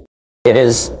doing it. It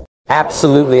is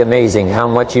absolutely amazing how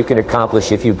much you can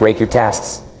accomplish if you break your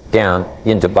tasks down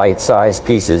into bite-sized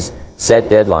pieces, set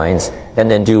deadlines,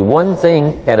 and then do one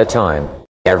thing at a time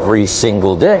every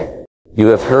single day. You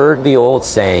have heard the old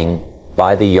saying,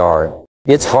 by the yard.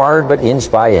 It's hard, but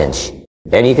inch by inch.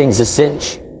 Anything's a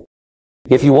cinch.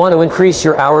 If you want to increase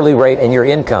your hourly rate and your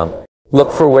income,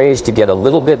 look for ways to get a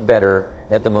little bit better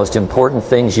at the most important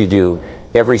things you do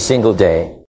every single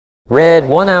day. Read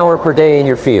 1 hour per day in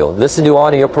your field. Listen to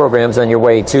audio programs on your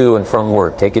way to and from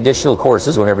work. Take additional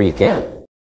courses whenever you can.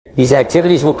 These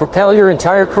activities will propel your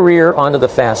entire career onto the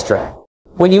fast track.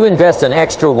 When you invest an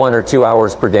extra 1 or 2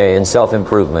 hours per day in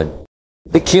self-improvement,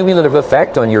 the cumulative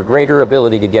effect on your greater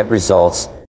ability to get results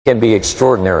can be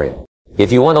extraordinary.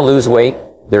 If you want to lose weight,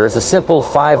 there is a simple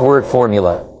 5-word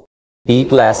formula.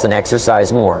 Eat less and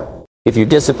exercise more. If you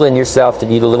discipline yourself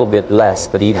to eat a little bit less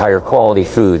but eat higher quality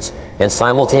foods and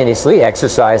simultaneously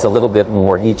exercise a little bit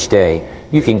more each day,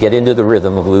 you can get into the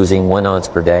rhythm of losing 1 ounce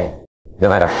per day. No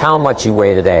matter how much you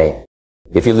weigh today,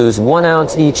 if you lose 1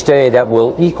 ounce each day, that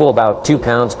will equal about 2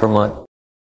 pounds per month.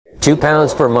 2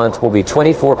 pounds per month will be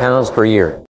 24 pounds per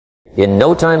year. In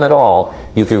no time at all,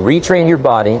 you can retrain your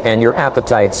body and your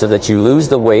appetite so that you lose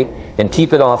the weight and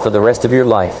keep it off for the rest of your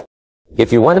life.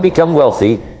 If you want to become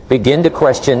wealthy, begin to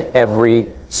question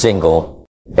every single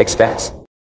expense.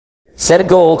 Set a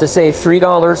goal to save $3,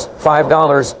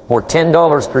 $5, or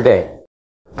 $10 per day.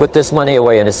 Put this money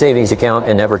away in a savings account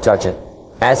and never touch it.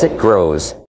 As it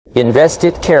grows, invest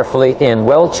it carefully in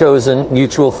well-chosen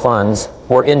mutual funds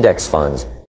or index funds.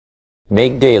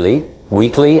 Make daily,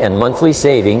 weekly, and monthly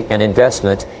saving and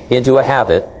investment into a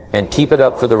habit and keep it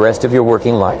up for the rest of your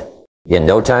working life. In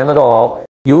no time at all,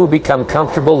 you will become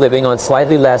comfortable living on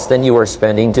slightly less than you are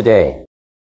spending today.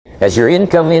 As your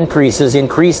income increases,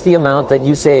 increase the amount that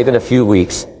you save in a few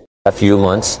weeks, a few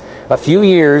months, a few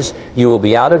years. You will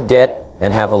be out of debt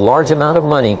and have a large amount of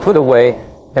money put away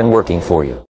and working for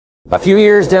you. A few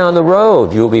years down the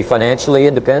road, you will be financially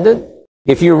independent.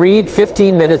 If you read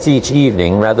 15 minutes each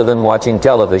evening rather than watching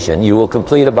television, you will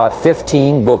complete about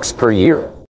 15 books per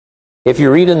year. If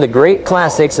you read in the great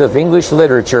classics of English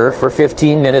literature for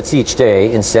 15 minutes each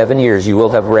day, in 7 years you will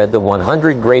have read the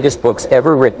 100 greatest books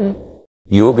ever written.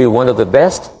 You will be one of the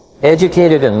best,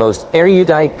 educated, and most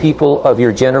erudite people of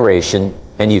your generation,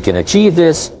 and you can achieve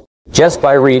this just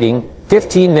by reading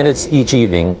 15 minutes each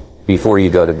evening before you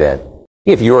go to bed.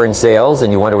 If you're in sales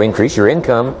and you want to increase your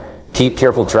income, keep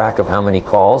careful track of how many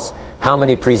calls, how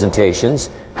many presentations,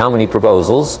 how many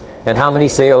proposals, and how many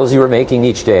sales you are making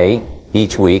each day,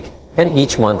 each week, and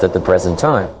each month at the present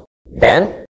time.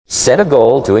 Then, set a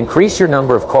goal to increase your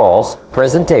number of calls,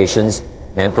 presentations,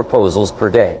 and proposals per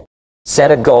day.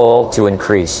 Set a goal to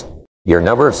increase your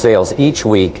number of sales each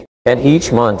week and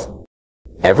each month.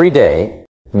 Every day,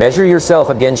 measure yourself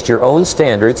against your own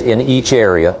standards in each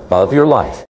area of your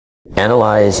life.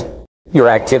 Analyze your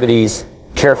activities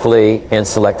carefully and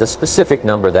select a specific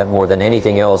number that more than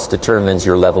anything else determines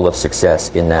your level of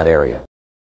success in that area.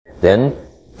 Then,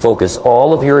 focus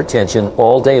all of your attention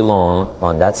all day long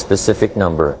on that specific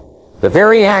number. The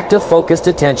very act of focused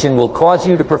attention will cause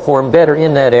you to perform better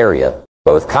in that area,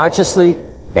 both consciously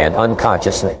and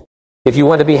unconsciously. If you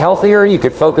want to be healthier, you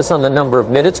could focus on the number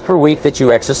of minutes per week that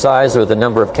you exercise or the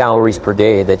number of calories per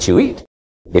day that you eat.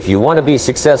 If you want to be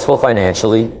successful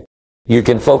financially, you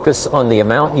can focus on the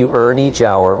amount you earn each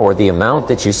hour or the amount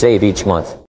that you save each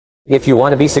month. If you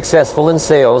want to be successful in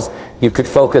sales, you could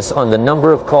focus on the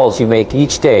number of calls you make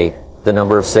each day, the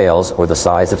number of sales, or the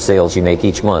size of sales you make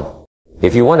each month.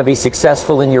 If you want to be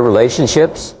successful in your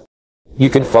relationships, you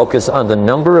can focus on the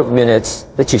number of minutes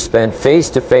that you spend face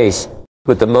to face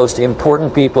with the most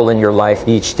important people in your life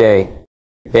each day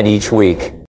and each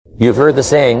week. You've heard the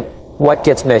saying, what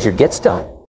gets measured gets done.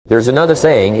 There's another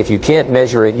saying, if you can't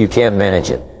measure it, you can't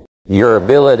manage it. Your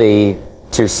ability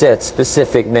to set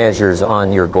specific measures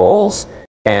on your goals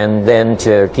and then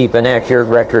to keep an accurate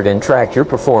record and track your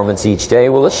performance each day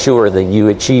will assure that you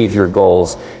achieve your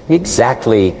goals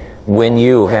exactly when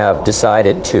you have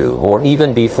decided to, or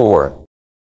even before.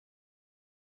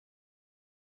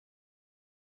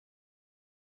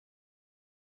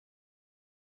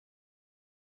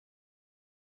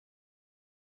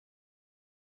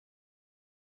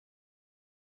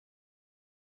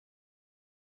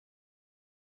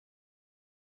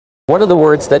 One of the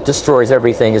words that destroys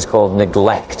everything is called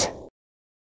neglect.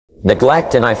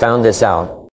 Neglect, and I found this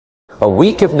out. A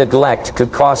week of neglect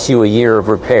could cost you a year of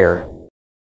repair.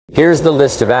 Here's the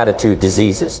list of attitude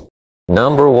diseases.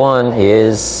 Number 1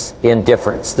 is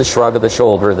indifference, the shrug of the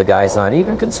shoulder. The guy's not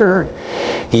even concerned.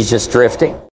 He's just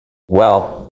drifting.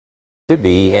 Well, to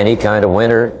be any kind of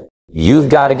winner, you've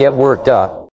got to get worked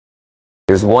up.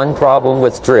 There's one problem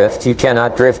with drift. You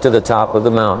cannot drift to the top of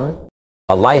the mountain.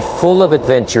 A life full of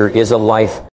adventure is a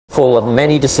life full of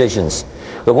many decisions.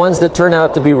 The ones that turn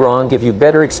out to be wrong give you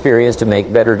better experience to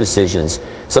make better decisions.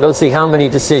 So don't see how many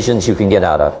decisions you can get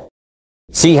out of.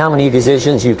 See how many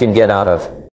decisions you can get out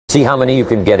of. See how many you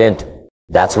can get into.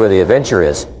 That's where the adventure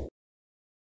is.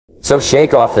 So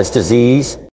shake off this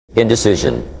disease,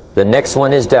 indecision. The next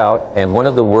one is doubt, and one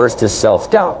of the worst is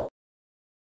self-doubt.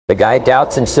 The guy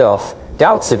doubts himself,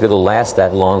 doubts if it'll last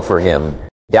that long for him,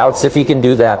 doubts if he can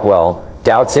do that well,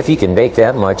 doubts if he can make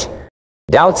that much,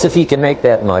 doubts if he can make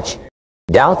that much,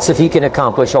 doubts if he can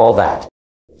accomplish all that.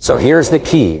 So here's the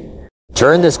key.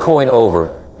 Turn this coin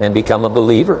over and become a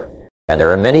believer. And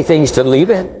there are many things to believe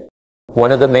in.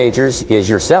 One of the majors is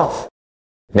yourself.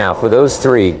 Now, for those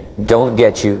 3, don't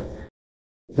get you.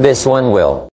 This one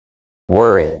will.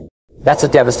 Worry. That's a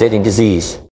devastating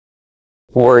disease.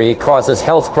 Worry causes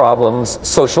health problems,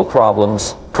 social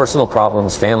problems, personal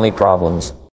problems, family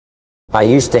problems. I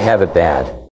used to have it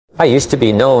bad. I used to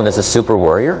be known as a super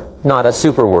warrior. Not a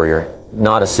super warrior.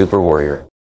 Not a super warrior.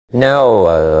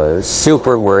 No,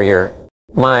 super warrior.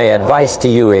 My advice to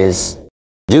you is,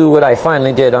 do what I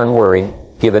finally did on worry.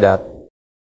 Give it up.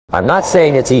 I'm not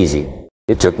saying it's easy.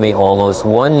 It took me almost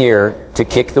 1 year to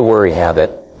kick the worry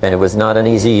habit, and it was not an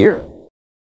easy year.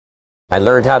 I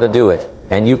learned how to do it.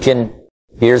 And you can,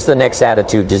 here's the next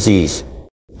attitude disease,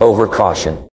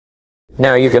 overcaution.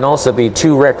 Now you can also be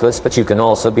too reckless, but you can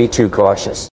also be too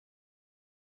cautious.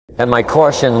 And my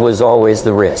caution was always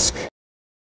the risk.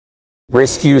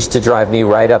 Risk used to drive me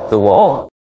right up the wall.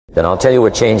 Then I'll tell you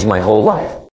what changed my whole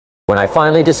life. When I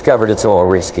finally discovered it's all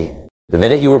risky. The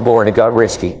minute you were born, it got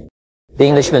risky. The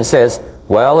Englishman says,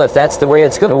 well, if that's the way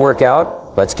it's going to work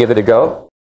out, let's give it a go.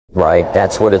 Right,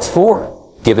 that's what it's for.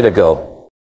 Give it a go.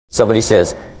 Somebody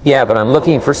says, yeah, but I'm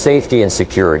looking for safety and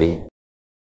security.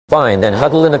 Fine, then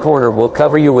huddle in a corner. We'll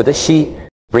cover you with a sheet,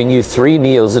 bring you 3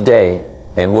 meals a day,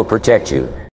 and we'll protect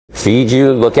you. Feed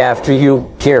you, look after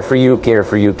you, care for you, care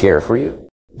for you, care for you.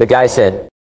 The guy said,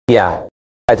 yeah,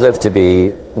 I'd live to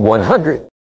be 100.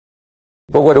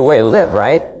 But what a way to live,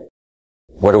 right?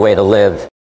 What a way to live,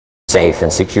 safe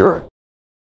and secure.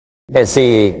 And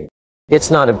see,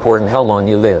 it's not important how long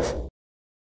you live.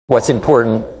 What's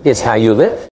important is how you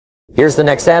live. Here's the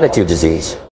next attitude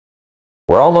disease.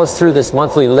 We're almost through this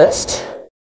monthly list.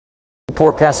 The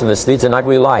poor pessimist leads an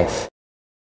ugly life.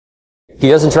 He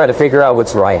doesn't try to figure out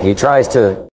what's right. He tries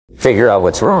to figure out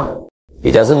what's wrong.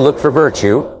 He doesn't look for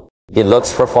virtue. He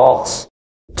looks for faults.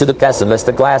 To the pessimist,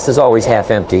 the glass is always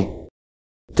half empty.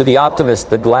 To the optimist,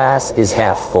 the glass is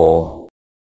half full.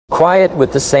 Quiet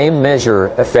with the same measure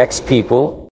affects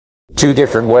people 2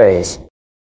 different ways.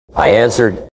 I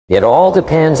answered, it all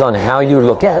depends on how you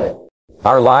look at it.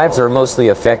 Our lives are mostly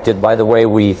affected by the way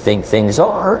we think things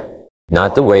are,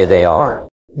 not the way they are.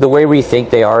 The way we think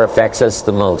they are affects us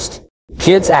the most.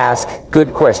 Kids ask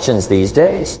good questions these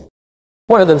days.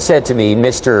 One of them said to me,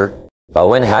 Mr.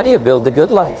 Owen, how do you build a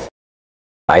good life?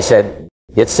 I said,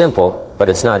 it's simple, but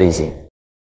it's not easy.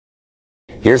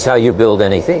 Here's how you build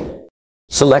anything.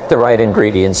 Select the right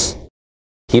ingredients,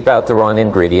 keep out the wrong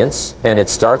ingredients, and it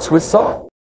starts with thought.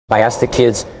 I asked the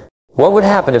kids, what would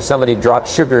happen if somebody dropped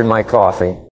sugar in my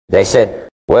coffee? They said,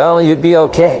 well, you'd be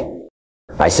okay.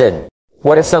 I said,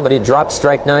 what if somebody dropped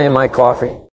strike 9 in my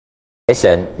coffee? They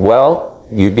said, well,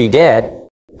 you'd be dead.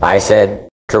 I said,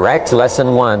 correct,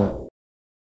 lesson 1.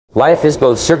 Life is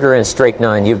both sugar and strike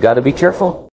 9. You've got to be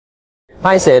careful.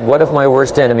 I said, what if my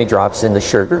worst enemy drops in the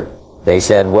sugar? They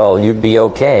said, well, you'd be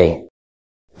okay.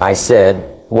 I said,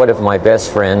 what if my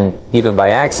best friend, even by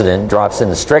accident, drops in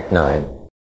the strychnine?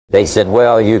 They said,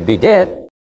 well, you'd be dead.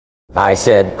 I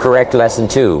said, correct, lesson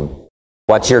 2.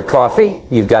 What's your coffee?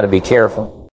 You've got to be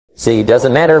careful. See, it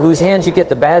doesn't matter whose hands you get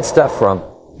the bad stuff from.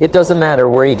 It doesn't matter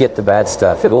where you get the bad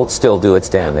stuff. It'll still do its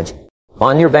damage.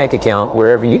 On your bank account,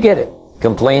 wherever you get it.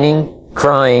 Complaining,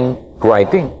 crying,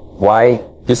 griping. Why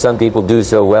do some people do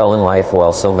so well in life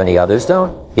while so many others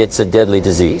don't? It's a deadly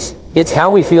disease. It's how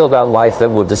we feel about life that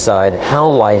will decide how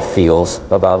life feels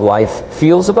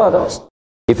about us.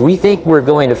 If we think we're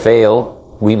going to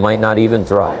fail, we might not even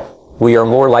thrive. We are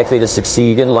more likely to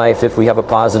succeed in life if we have a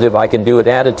positive I can do it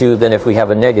attitude than if we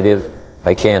have a negative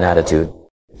I can attitude.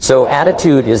 So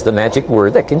attitude is the magic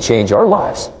word that can change our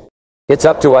lives. It's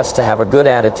up to us to have a good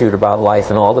attitude about life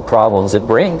and all the problems it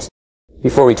brings.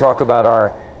 Before we talk about our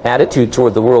attitude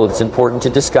toward the world, it's important to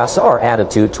discuss our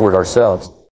attitude toward ourselves.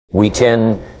 We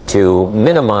tend to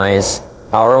minimize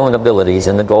our own abilities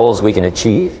and the goals we can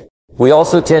achieve. We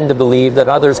also tend to believe that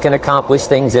others can accomplish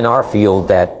things in our field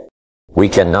that we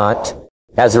cannot.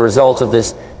 As a result of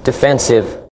this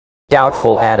defensive,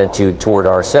 doubtful attitude toward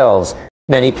ourselves,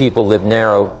 many people live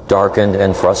narrow, darkened,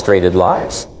 and frustrated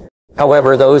lives.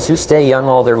 However, those who stay young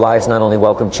all their lives not only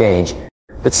welcome change,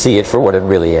 but see it for what it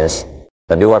really is.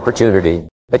 A new opportunity,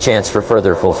 a chance for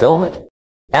further fulfillment.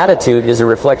 Attitude is a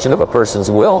reflection of a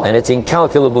person's will, and it's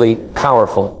incalculably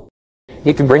powerful.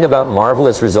 It can bring about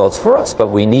marvelous results for us, but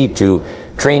we need to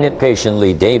train it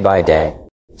patiently day by day.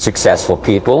 Successful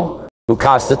people who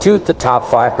constitute the top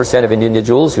 5% of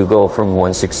individuals who go from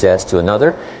one success to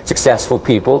another. Successful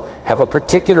people have a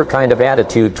particular kind of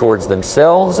attitude towards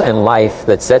themselves and life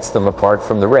that sets them apart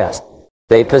from the rest.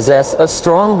 They possess a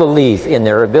strong belief in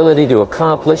their ability to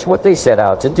accomplish what they set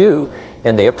out to do,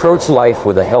 and they approach life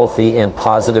with a healthy and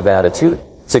positive attitude.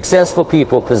 Successful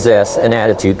people possess an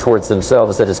attitude towards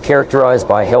themselves that is characterized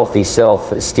by healthy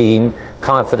self-esteem,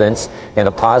 confidence, and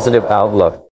a positive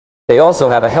outlook. They also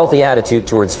have a healthy attitude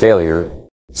towards failure,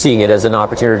 seeing it as an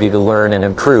opportunity to learn and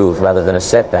improve rather than a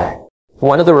setback.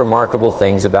 One of the remarkable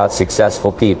things about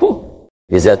successful people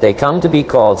is that they come to be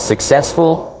called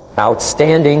successful,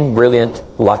 outstanding, brilliant,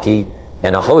 lucky,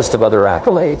 and a host of other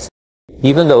accolades,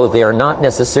 even though they are not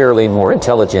necessarily more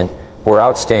intelligent or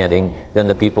outstanding than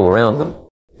the people around them.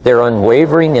 They're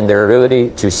unwavering in their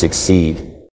ability to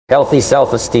succeed. Healthy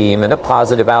self-esteem and a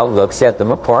positive outlook set them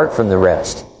apart from the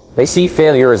rest. They see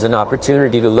failure as an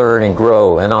opportunity to learn and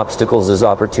grow, and obstacles as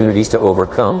opportunities to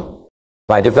overcome.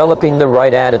 By developing the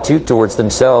right attitude towards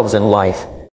themselves and life,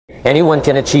 anyone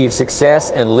can achieve success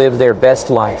and live their best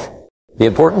life. The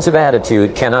importance of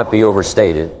attitude cannot be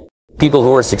overstated. People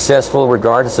who are successful,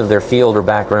 regardless of their field or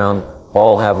background,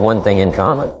 all have one thing in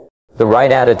common: the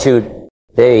right attitude.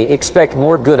 They expect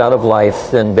more good out of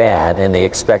life than bad, and they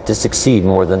expect to succeed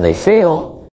more than they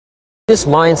fail. This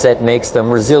mindset makes them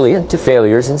resilient to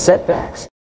failures and setbacks.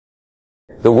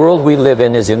 The world we live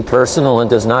in is impersonal and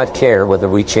does not care whether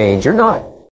we change or not.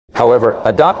 However,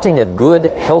 adopting a good,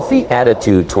 healthy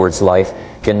attitude towards life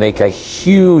can make a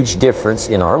huge difference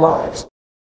in our lives.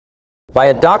 By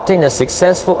adopting a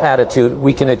successful attitude,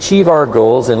 we can achieve our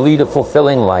goals and lead a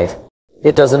fulfilling life.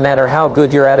 It doesn't matter how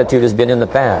good your attitude has been in the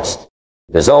past.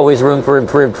 There's always room for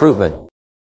improvement.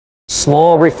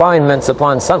 Small refinements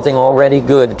upon something already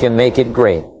good can make it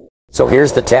great. So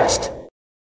here's the test.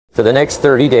 For the next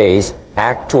 30 days,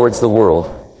 act towards the world,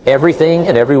 everything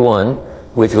and everyone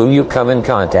with whom you come in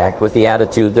contact, with the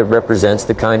attitude that represents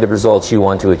the kind of results you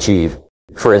want to achieve.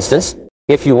 For instance,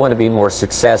 if you want to be more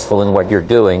successful in what you're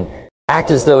doing, act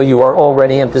as though you are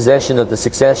already in possession of the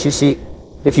success you seek.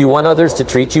 If you want others to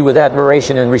treat you with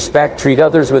admiration and respect, treat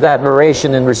others with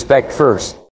admiration and respect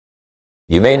first.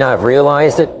 You may not have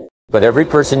realized it, but every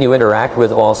person you interact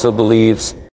with also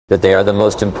believes that they are the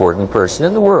most important person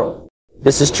in the world.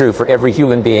 This is true for every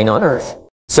human being on earth.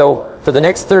 So, for the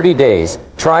next 30 days,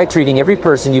 try treating every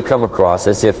person you come across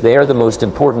as if they are the most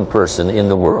important person in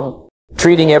the world.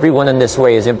 Treating everyone in this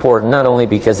way is important not only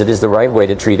because it is the right way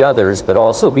to treat others, but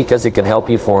also because it can help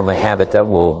you form a habit that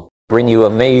will bring you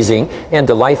amazing and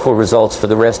delightful results for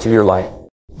the rest of your life.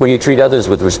 When you treat others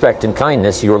with respect and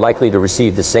kindness, you are likely to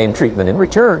receive the same treatment in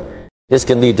return. This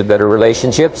can lead to better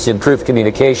relationships, improved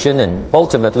communication, and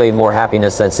ultimately more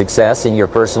happiness and success in your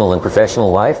personal and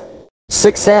professional life.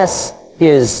 Success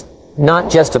is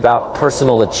not just about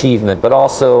personal achievement, but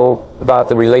also about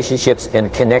the relationships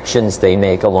and connections they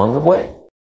make along the way.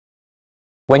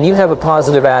 When you have a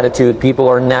positive attitude, people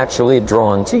are naturally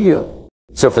drawn to you.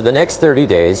 So for the next 30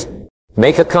 days,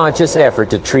 make a conscious effort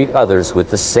to treat others with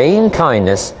the same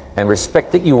kindness and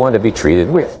respect that you want to be treated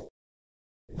with.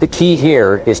 The key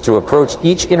here is to approach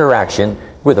each interaction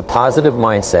with a positive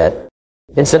mindset.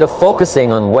 Instead of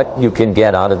focusing on what you can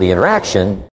get out of the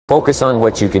interaction, focus on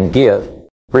what you can give.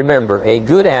 Remember, a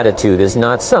good attitude is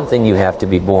not something you have to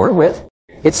be born with.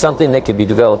 It's something that can be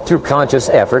developed through conscious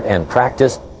effort and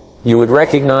practice. You would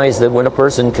recognize that when a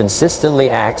person consistently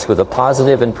acts with a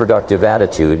positive and productive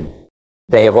attitude,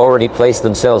 they have already placed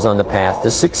themselves on the path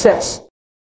to success.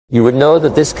 You would know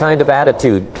that this kind of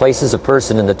attitude places a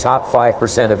person in the top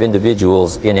 5% of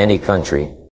individuals in any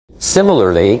country.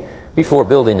 Similarly, before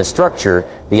building a structure,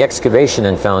 the excavation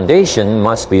and foundation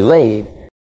must be laid.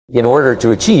 In order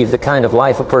to achieve the kind of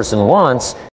life a person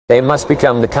wants, they must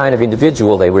become the kind of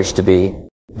individual they wish to be.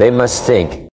 They must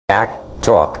think, act,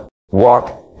 talk,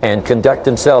 walk, and conduct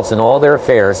themselves in all their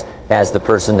affairs as the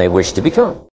person they wish to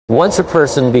become. Once a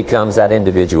person becomes that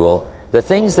individual, the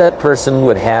things that person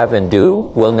would have and do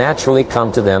will naturally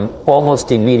come to them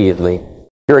almost immediately.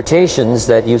 Irritations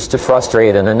that used to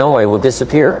frustrate and annoy will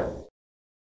disappear.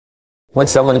 When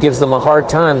someone gives them a hard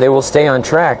time, they will stay on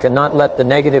track and not let the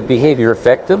negative behavior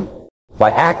affect them.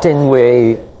 By acting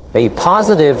with a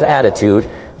positive attitude,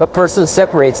 a person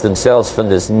separates themselves from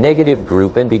this negative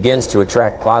group and begins to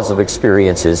attract positive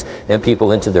experiences and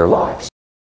people into their lives.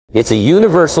 It's a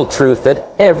universal truth that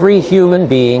every human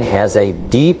being has a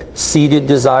deep-seated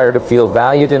desire to feel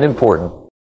valued and important.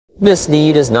 This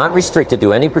need is not restricted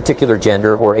to any particular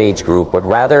gender or age group, but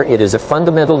rather it is a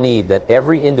fundamental need that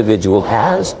every individual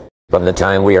has from the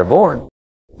time we are born.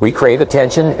 We crave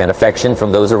attention and affection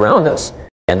from those around us,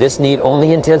 and this need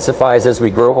only intensifies as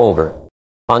we grow older.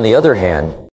 On the other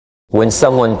hand, when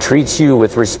someone treats you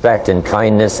with respect and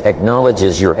kindness,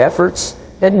 acknowledges your efforts,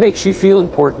 and makes you feel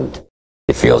important,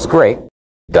 it feels great,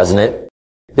 doesn't it?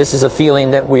 This is a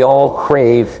feeling that we all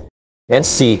crave and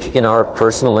seek in our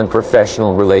personal and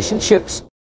professional relationships.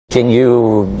 Can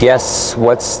you guess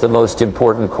what's the most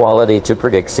important quality to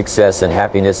predict success and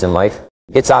happiness in life?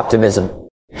 It's optimism.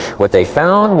 What they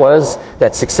found was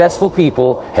that successful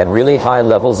people had really high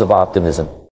levels of optimism.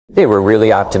 They were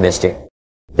really optimistic.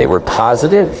 They were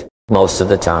positive most of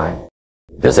the time.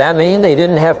 Does that mean they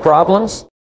didn't have problems?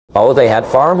 Oh, they had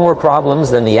far more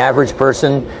problems than the average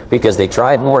person because they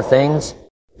tried more things.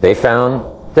 They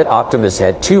found that optimists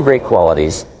had two great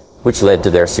qualities which led to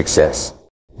their success.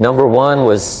 Number one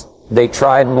was they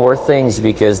tried more things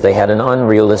because they had an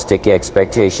unrealistic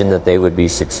expectation that they would be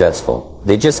successful.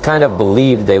 They just kind of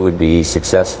believed they would be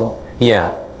successful.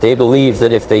 Yeah, They believed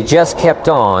that if they just kept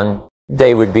on,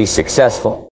 they would be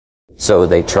successful. So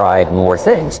they tried more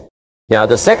things. Now,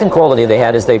 the second quality they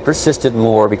had is they persisted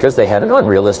more because they had an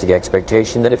unrealistic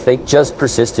expectation that if they just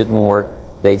persisted more,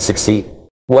 they'd succeed.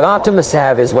 What optimists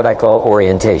have is what I call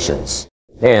orientations.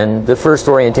 And the first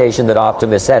orientation that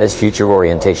optimists had is future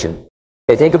orientation.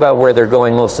 They think about where they're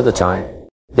going most of the time.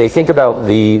 They think about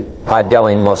the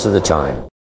Heidelin most of the time.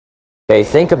 They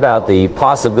think about the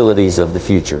possibilities of the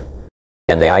future.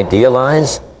 And they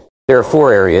idealize. There are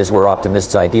 4 areas where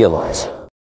optimists idealize.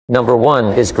 Number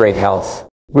 1 is great health.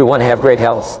 We want to have great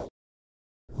health.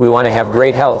 We want to have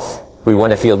great health. We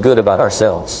want to feel good about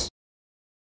ourselves.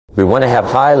 We want to have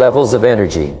high levels of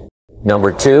energy.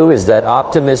 Number 2 is that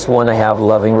optimists want to have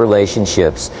loving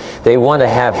relationships. They want to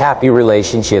have happy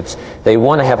relationships. They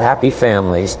want to have happy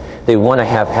families. They want to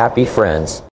have happy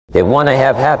friends. They want to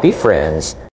have happy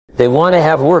friends. They want to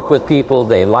have work with people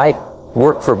they like,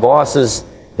 work for bosses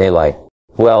they like.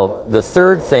 Well, the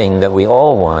third thing that we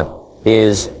all want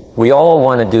is we all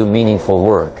want to do meaningful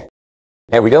work.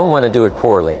 And we don't want to do it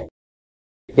poorly.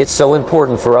 It's so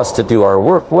important for us to do our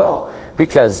work well,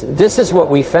 because this is what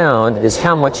we found is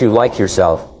how much you like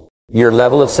yourself. Your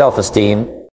level of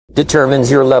self-esteem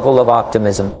determines your level of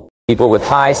optimism. People with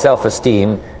high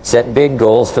self-esteem set big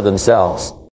goals for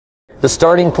themselves. The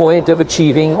starting point of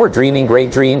achieving or dreaming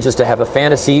great dreams is to have a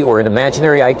fantasy or an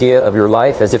imaginary idea of your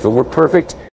life as if it were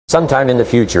perfect sometime in the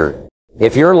future.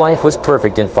 If your life was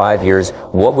perfect in 5 years,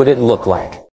 what would it look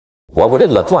like? What would it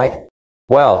look like?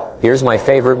 Well, here's my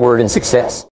favorite word in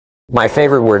success. My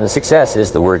favorite word in success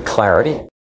is the word clarity.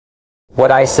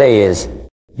 What I say is,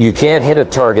 you can't hit a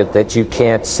target that you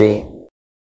can't see.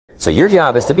 So your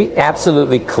job is to be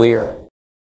absolutely clear.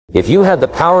 If you had the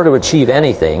power to achieve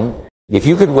anything, if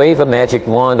you could wave a magic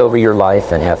wand over your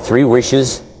life and have 3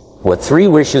 wishes, what 3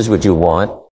 wishes would you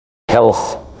want?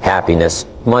 Health, happiness,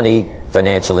 money,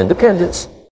 financial independence.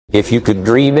 If you could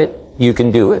dream it, you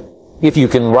can do it. If you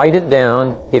can write it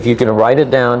down, if you can write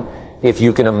it down, if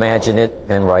you can imagine it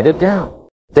and write it down,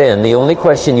 then the only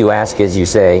question you ask is you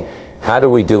say, how do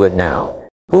we do it now?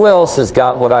 Who else has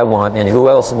got what I want and who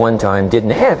else one time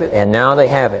didn't have it and now they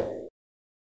have it?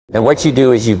 And what you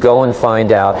do is you go and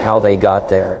find out how they got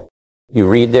there. You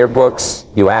read their books,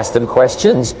 you ask them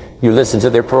questions, you listen to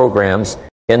their programs,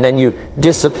 and then you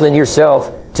discipline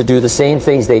yourself to do the same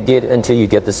things they did until you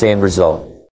get the same result.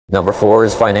 Number 4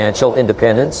 is financial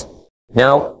independence.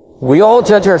 Now, we all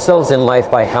judge ourselves in life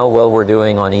by how well we're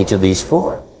doing on each of these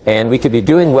 4. And we could be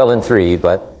doing well in 3,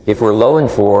 but if we're low in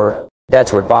 4,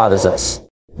 that's what bothers us.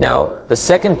 Now, the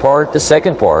second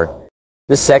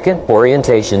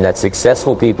orientation that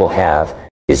successful people have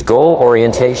is goal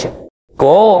orientation.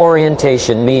 Goal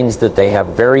orientation means that they have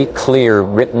very clear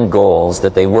written goals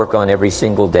that they work on every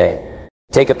single day.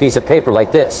 Take a piece of paper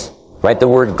like this. Write the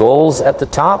word goals at the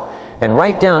top and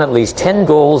write down at least 10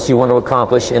 goals you want to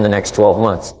accomplish in the next 12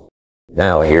 months.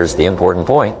 Now, here's the important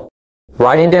point.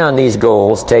 Writing down these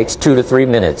goals takes 2 to 3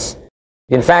 minutes.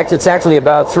 In fact, it's actually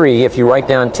about 3 if you write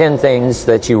down 10 things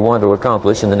that you want to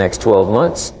accomplish in the next 12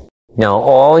 months. Now,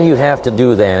 all you have to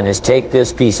do then is take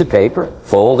this piece of paper,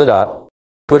 fold it up,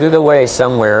 put it away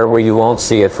somewhere where you won't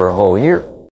see it for a whole year.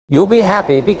 You'll be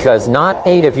happy because not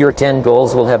 8 of your 10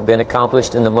 goals will have been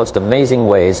accomplished in the most amazing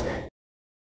ways.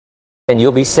 And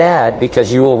you'll be sad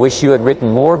because you will wish you had written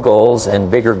more goals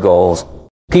and bigger goals.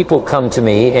 People come to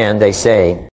me and they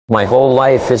say, my whole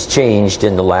life has changed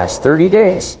in the last 30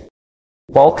 days.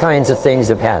 All kinds of things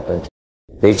have happened.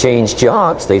 They've changed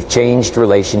jobs, they've changed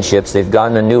relationships, they've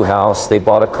gotten a new house, they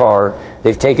bought a car,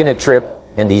 they've taken a trip,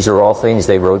 and these are all things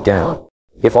they wrote down.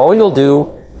 If all you'll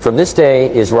do from this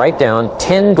day is write down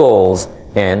 10 goals,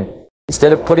 and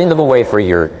instead of putting them away for a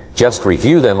year, just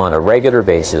review them on a regular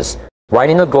basis.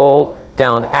 Writing a goal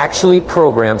down actually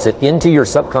programs it into your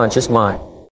subconscious mind.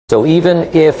 So even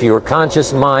if your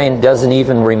conscious mind doesn't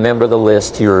even remember the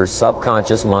list, your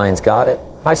subconscious mind's got it.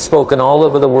 I've spoken all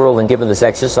over the world and given this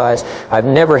exercise. I've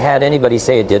never had anybody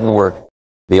say it didn't work.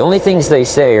 The only things they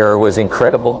say was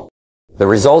incredible. The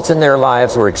results in their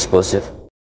lives were explosive.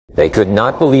 They could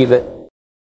not believe it.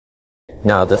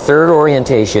 Now, the third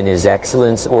orientation is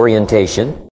excellence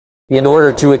orientation. In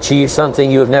order to achieve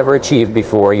something you have never achieved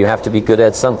before, you have to be good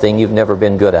at something you've never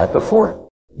been good at before.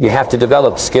 You have to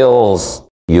develop skills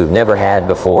you've never had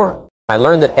before. I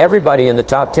learned that everybody in the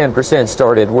top 10%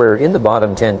 started where in the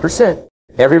bottom 10%.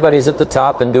 Everybody's at the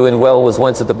top and doing well was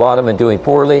once at the bottom and doing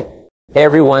poorly.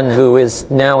 Everyone who is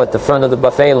now at the front of the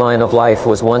buffet line of life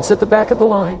was once at the back of the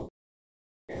line.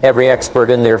 Every expert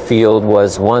in their field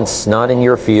was once not in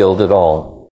your field at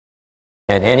all.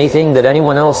 And anything that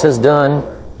anyone else has done,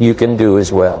 you can do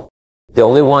as well. The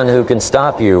only one who can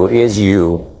stop you is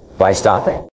you. by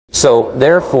stopping. So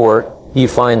therefore, you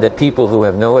find that people who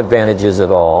have no advantages at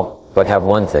all, but have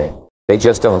one thing, they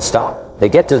just don't stop. They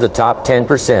get to the top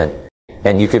 10%,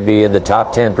 and you could be in the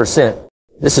top 10%.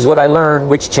 This is what I learned,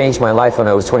 which changed my life when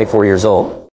I was 24 years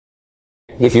old.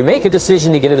 If you make a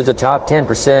decision to get into the top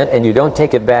 10% and you don't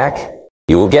take it back,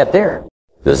 you will get there.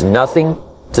 There's nothing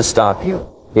to stop you.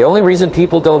 The only reason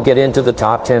people don't get into the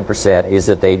top 10% is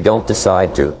that they don't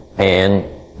decide to. And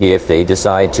if they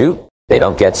decide to, they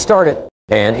don't get started.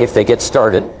 And if they get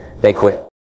started, they quit.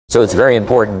 So it's very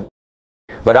important.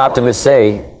 But optimists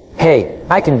say, hey,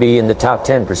 I can be in the top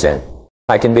 10%.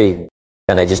 I can be.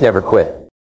 And they just never quit.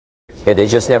 And they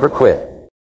just never quit.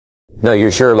 No,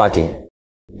 you're sure lucky.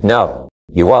 No,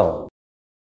 you won't.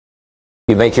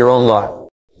 You make your own luck.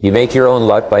 You make your own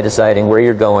luck by deciding where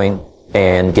you're going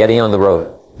and getting on the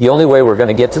road. The only way we're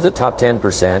going to get to the top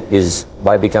 10% is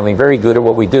by becoming very good at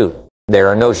what we do. There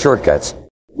are no shortcuts.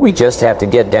 We just have to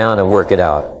get down and work it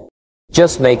out.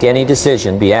 Just make any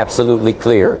decision, be absolutely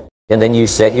clear, and then you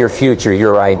set your future,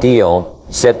 your ideal,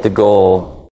 set the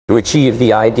goal to achieve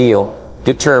the ideal,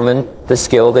 determine the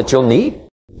skill that you'll need.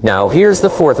 Now, here's the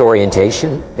fourth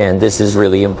orientation, and this is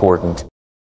really important.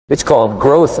 It's called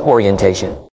growth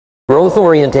orientation. Growth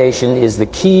orientation is the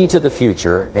key to the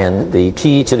future, and the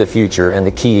key to the future, and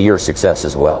the key to your success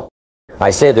as well.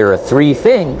 I say there are three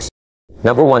things.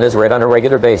 Number one is read on a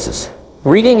regular basis.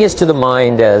 Reading is to the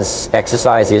mind as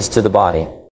exercise is to the body.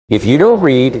 If you don't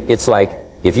read, it's like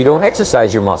if you don't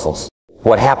exercise your muscles,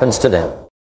 what happens to them?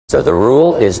 So the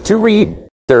rule is to read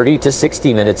 30 to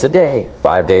 60 minutes a day,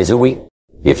 5 days a week.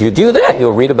 If you do that,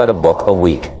 you'll read about a book a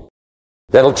week.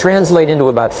 That'll translate into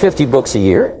about 50 books a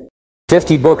year.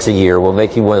 50 books a year will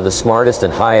make you one of the smartest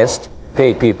and highest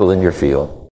paid people in your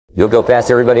field. You'll go past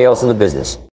everybody else in the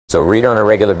business. So read on a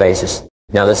regular basis.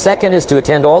 Now the second is to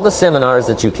attend all the seminars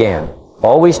that you can.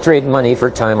 Always trade money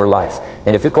for time or life.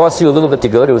 And if it costs you a little bit to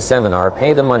go to a seminar,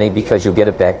 pay the money because you'll get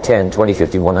it back 10, 20,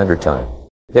 50, 100 times.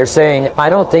 They're saying, I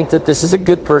don't think that this is a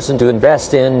good person to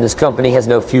invest in. This company has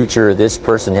no future. This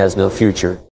person has no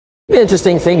future. The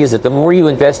interesting thing is that the more you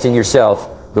invest in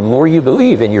yourself, the more you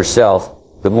believe in yourself,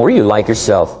 the more you like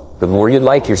yourself, the more you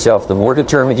like yourself, the more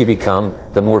determined you become,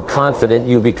 the more confident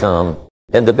you become,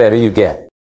 and the better you get.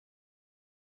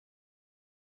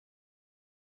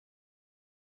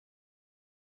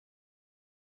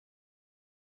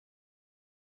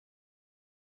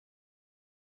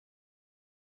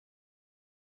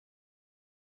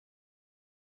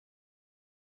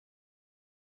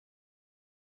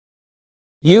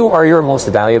 You are your most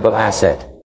valuable asset.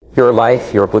 Your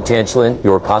life, your potential, and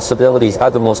your possibilities are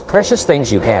the most precious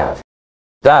things you have.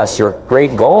 Thus, your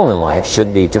great goal in life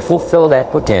should be to fulfill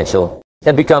that potential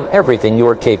and become everything you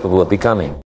are capable of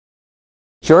becoming.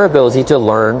 Your ability to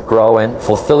learn, grow, and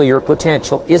fulfill your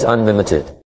potential is unlimited.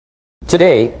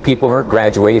 Today, people are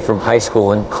graduating from high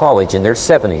school and college in their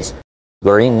 70s,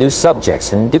 learning new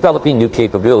subjects and developing new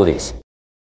capabilities.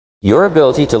 Your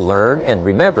ability to learn and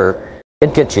remember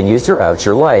and continue throughout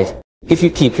your life if you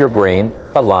keep your brain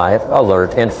alive,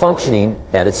 alert, and functioning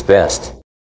at its best.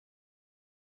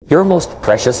 Your most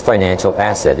precious financial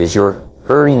asset is your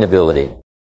earning ability.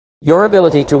 Your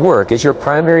ability to work is your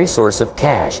primary source of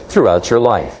cash throughout your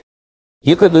life.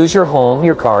 You could lose your home,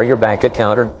 your car, your bank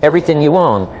account, or everything you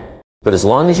own, but as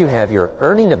long as you have your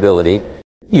earning ability,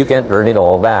 you can earn it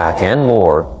all back and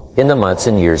more in the months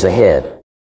and years ahead.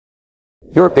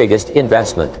 Your biggest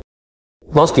investment.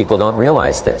 Most people don't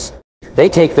realize this. They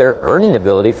take their earning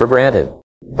ability for granted.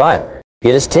 But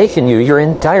it has taken you your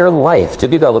entire life to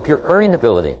develop your earning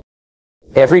ability.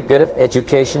 Every bit of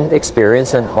education,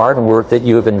 experience, and hard work that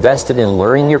you have invested in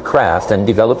learning your craft and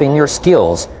developing your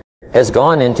skills has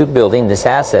gone into building this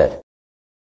asset.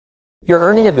 Your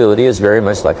earning ability is very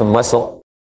much like a muscle.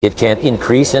 It can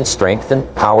increase in strength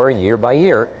and power year by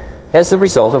year as the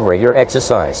result of regular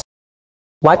exercise.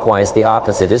 Likewise, the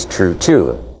opposite is true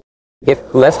too.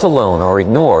 If left alone or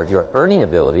ignored, your earning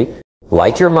ability,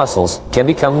 like your muscles, can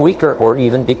become weaker or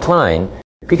even decline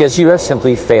because you have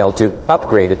simply failed to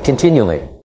upgrade it continually.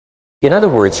 In other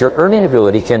words, your earning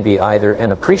ability can be either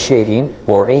an appreciating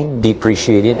or a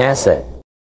depreciating asset.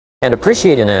 An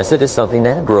appreciating asset is something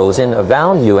that grows in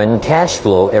value and cash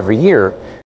flow every year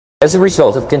as a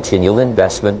result of continual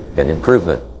investment and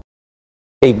improvement.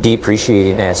 A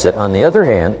depreciating asset, on the other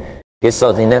hand, is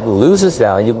something that loses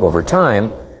value over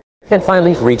time and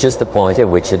finally reaches the point at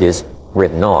which it is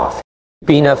written off,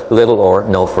 being of little or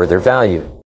no further value.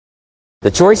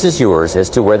 The choice is yours as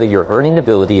to whether your earning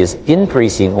ability is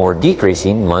increasing or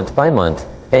decreasing month by month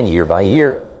and year by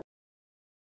year.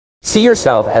 See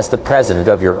yourself as the president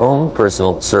of your own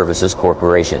personal services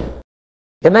corporation.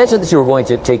 Imagine that you were going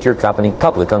to take your company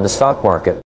public on the stock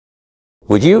market.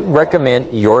 Would you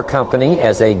recommend your company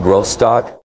as a growth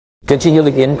stock,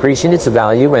 continually increasing its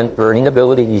value and earning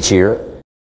ability each year?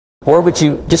 Or would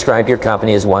you describe your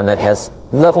company as one that has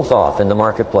leveled off in the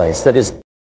marketplace, that is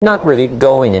not really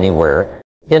going anywhere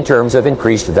in terms of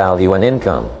increased value and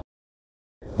income?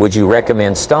 Would you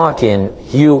recommend stock in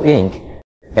You Inc.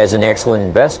 as an excellent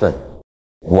investment?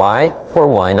 Why or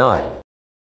why not?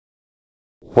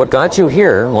 What got you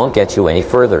here won't get you any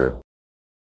further.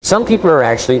 Some people are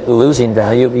actually losing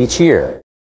value each year,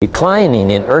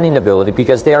 declining in earning ability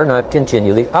because they are not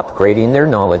continually upgrading their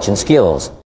knowledge and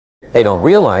skills. They don't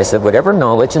realize that whatever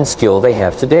knowledge and skill they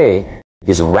have today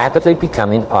is rapidly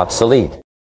becoming obsolete.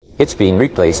 It's being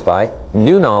replaced by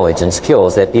new knowledge and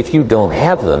skills that if you don't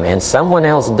have them and someone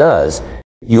else does,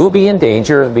 you'll be in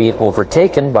danger of being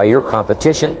overtaken by your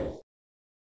competition.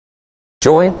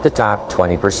 Join the top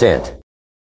 20%.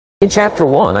 In Chapter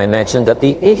 1, I mentioned that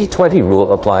the 80-20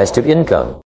 rule applies to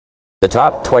income. The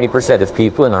top 20% of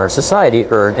people in our society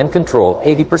earn and control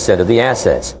 80% of the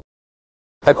assets.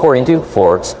 According to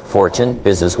Forbes, Fortune,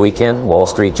 Business Weekend, Wall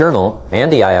Street Journal,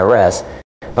 and the IRS,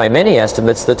 by many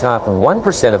estimates, the top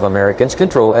 1% of Americans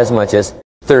control as much as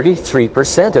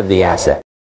 33% of the asset.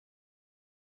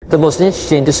 The most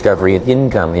interesting discovery in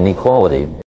income inequality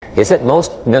is that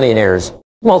most millionaires,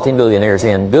 multimillionaires,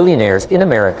 and billionaires in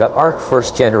America are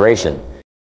first generation.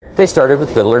 They started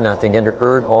with little or nothing and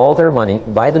earned all their money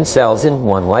by themselves in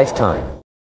one lifetime.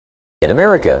 In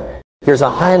America, there's a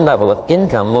high level of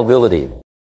income mobility,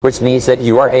 which means that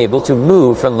you are able to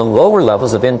move from the lower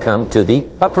levels of income to the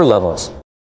upper levels.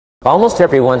 Almost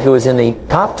everyone who is in the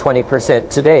top 20%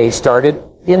 today started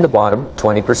in the bottom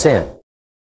 20%.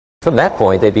 From that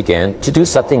point, they began to do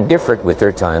something different with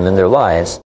their time and their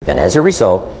lives, and as a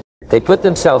result, they put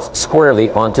themselves squarely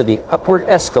onto the upward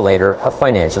escalator of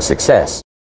financial success.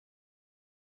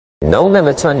 No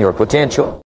limits on your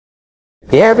potential.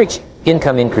 The average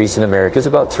income increase in America is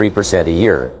about 3% a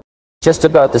year, just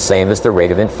about the same as the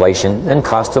rate of inflation and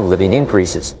cost of living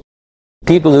increases.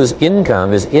 People whose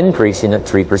income is increasing at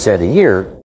 3% a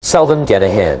year seldom get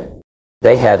ahead.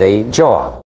 They have a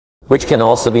job, which can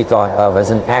also be thought of as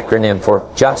an acronym for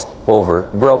just over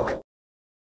broke.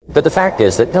 But the fact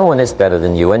is that no one is better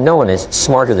than you and no one is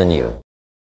smarter than you.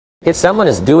 If someone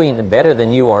is doing better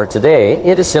than you are today,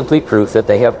 it is simply proof that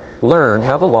they have learned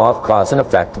how the law of cause and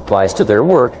effect applies to their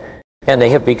work, and they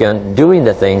have begun doing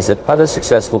the things that other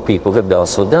successful people have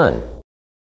also done.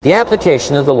 The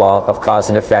application of the law of cause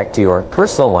and effect to your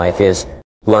personal life is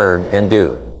learn and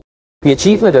do. The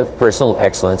achievement of personal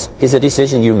excellence is a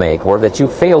decision you make or that you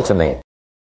fail to make.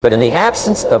 But in the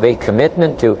absence of a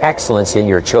commitment to excellence in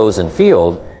your chosen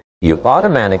field, you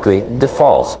automatically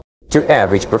default to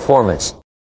average performance,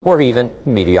 or even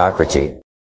mediocrity.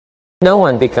 No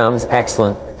one becomes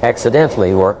excellent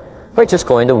accidentally or by just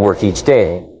going to work each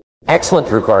day.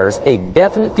 Excellence requires a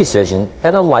definite decision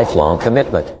and a lifelong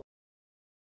commitment.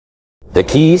 The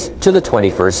keys to the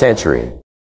 21st century.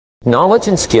 Knowledge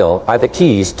and skill are the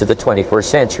keys to the 21st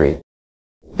century.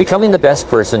 Becoming the best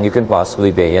person you can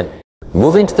possibly be and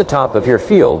moving to the top of your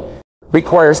field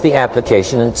requires the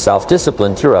application and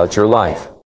self-discipline throughout your life.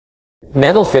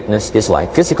 Mental fitness is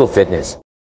like physical fitness.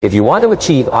 If you want to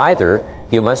achieve either,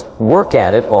 you must work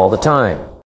at it all the time.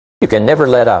 You can never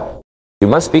let up. You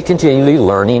must be continually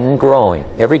learning and growing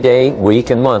every day, week,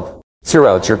 and month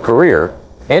throughout your career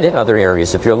and in other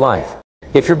areas of your life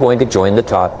if you're going to join the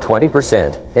top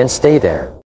 20% and stay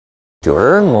there. To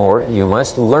earn more, you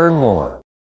must learn more.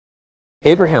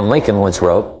 Abraham Lincoln once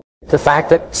wrote, "The fact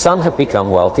that some have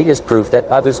become wealthy is proof that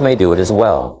others may do it as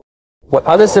well. What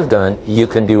others have done, you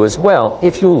can do as well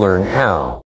if you learn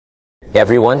how."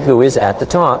 Everyone who is at the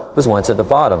top was once at the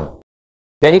bottom.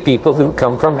 Many people who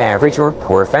come from average or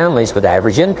poor families with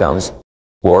average incomes,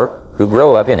 or who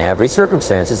grow up in average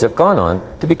circumstances, have gone on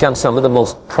to become some of the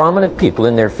most prominent people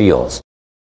in their fields.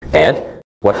 And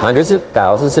what hundreds of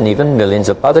thousands and even millions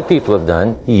of other people have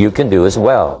done, you can do as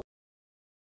well.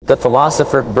 The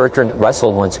philosopher Bertrand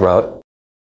Russell once wrote,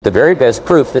 "The very best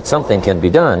proof that something can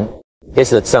be done is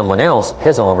that someone else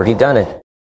has already done it."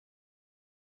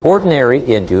 Ordinary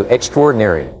into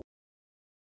extraordinary.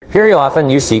 Very often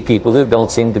you see people who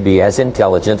don't seem to be as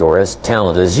intelligent or as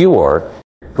talented as you are,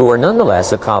 who are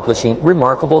nonetheless accomplishing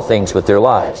remarkable things with their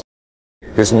lives.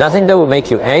 There's nothing that will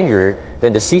make you angrier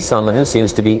than to see someone who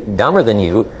seems to be dumber than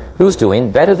you, who's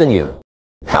doing better than you.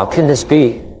 How can this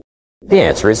be? The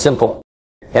answer is simple.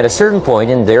 At a certain point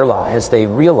in their lives, they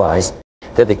realized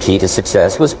that the key to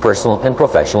success was personal and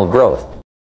professional growth.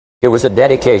 It was a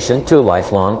dedication to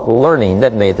lifelong learning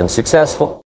that made them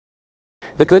successful.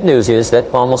 The good news is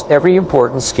that almost every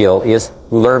important skill is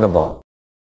learnable.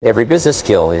 Every business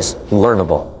skill is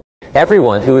learnable.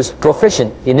 Everyone who is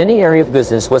proficient in any area of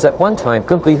business was at one time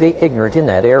completely ignorant in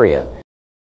that area.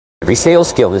 Every sales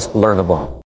skill is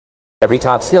learnable. Every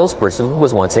top salesperson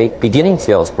was once a beginning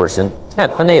salesperson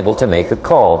and unable to make a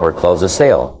call or close a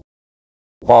sale.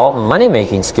 All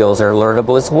money-making skills are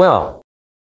learnable as well.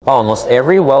 Almost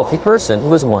every wealthy person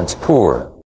was once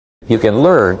poor. You can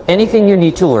learn anything you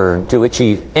need to learn to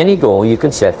achieve any goal you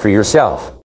can set for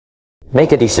yourself.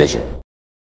 Make a decision.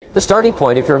 The starting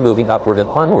point if you're moving upward and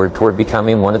onward toward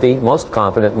becoming one of the most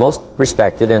confident, most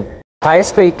respected, and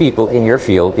highest paid people in your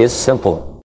field is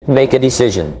simple. Make a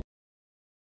decision.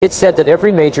 It's said that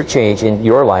every major change in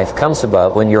your life comes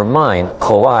about when your mind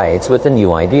collides with a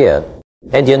new idea,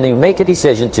 and then you make a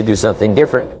decision to do something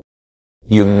different.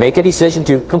 You make a decision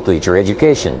to complete your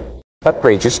education,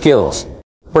 upgrade your skills,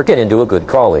 or get into a good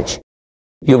college.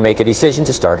 You make a decision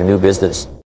to start a new business.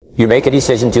 You make a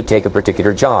decision to take a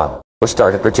particular job or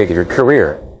start a particular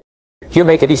career. You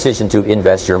make a decision to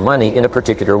invest your money in a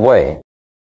particular way.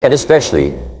 And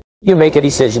especially, you make a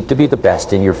decision to be the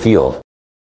best in your field.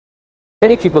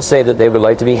 Many people say that they would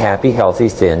like to be happy, healthy,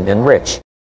 thin, and rich.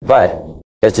 But,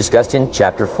 as discussed in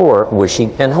Chapter 4,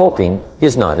 wishing and hoping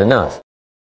is not enough.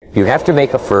 You have to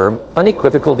make a firm,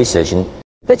 unequivocal decision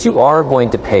that you are going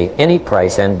to pay any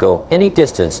price and go any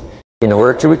distance in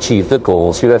order to achieve the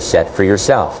goals you have set for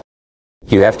yourself.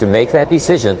 You have to make that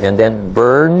decision and then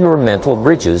burn your mental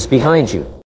bridges behind you.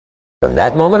 From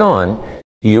that moment on,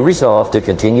 you resolve to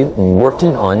continue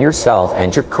working on yourself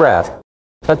and your craft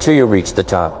until you reach the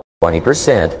top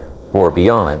 20% or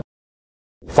beyond.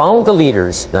 Follow the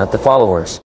leaders, not the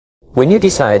followers. When you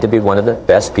decide to be one of the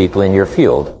best people in your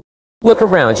field, look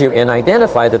around you and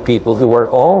identify the people who are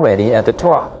already at the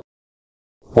top.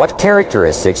 What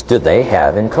characteristics do they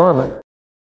have in common?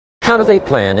 How do they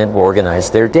plan and organize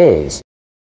their days?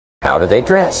 How do they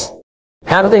dress?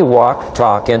 How do they walk,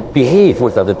 talk, and behave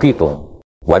with other people?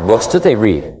 What books do they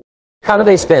read? How do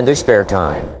they spend their spare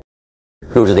time?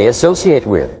 Who do they associate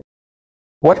with?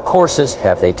 What courses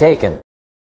have they taken?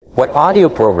 What audio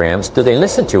programs do they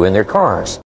listen to in their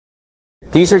cars?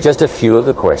 These are just a few of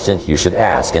the questions you should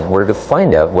ask in order to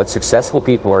find out what successful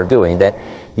people are doing that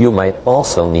you might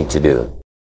also need to do.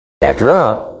 After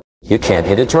all, you can't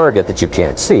hit a target that you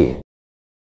can't see.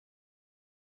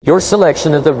 Your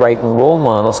selection of the right role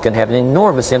models can have an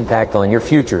enormous impact on your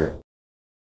future.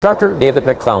 Dr. David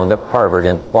McClelland of Harvard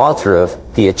and author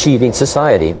of The Achieving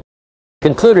Society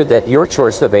concluded that your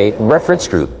choice of a reference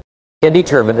group can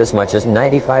determine as much as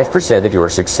 95% of your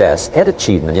success and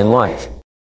achievement in life.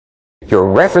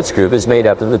 Your reference group is made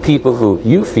up of the people who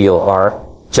you feel are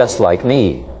just like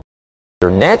me.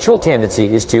 Your natural tendency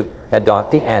is to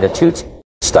adopt the attitudes,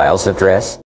 styles of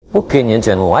dress, opinions,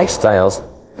 and lifestyles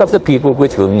of the people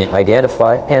with whom you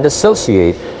identify and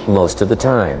associate most of the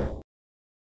time.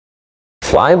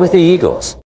 Fly with the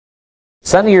eagles.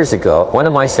 Some years ago, one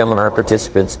of my seminar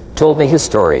participants told me his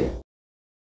story.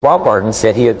 Bob Barton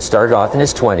said he had started off in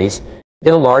his 20s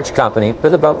in a large company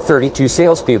with about 32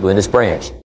 salespeople in his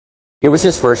branch. It was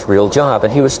his first real job,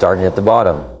 and he was starting at the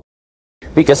bottom.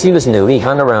 Because he was new, he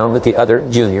hung around with the other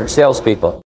junior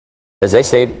salespeople. As they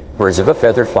say, birds of a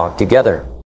feather flock together.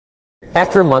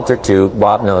 After a month or two,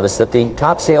 Bob noticed that the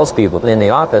top salespeople in the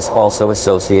office also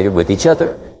associated with each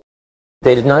other.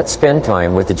 They did not spend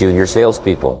time with the junior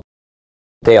salespeople.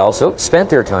 They also spent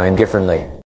their time differently.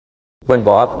 When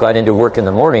Bob got into work in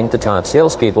the morning, the top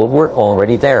salespeople were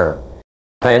already there,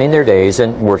 planning their days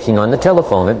and working on the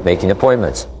telephone and making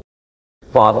appointments.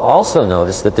 Bob also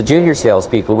noticed that the junior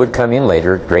salespeople would come in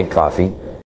later, drink coffee,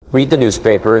 read the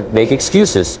newspaper, and make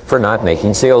excuses for not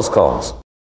making sales calls.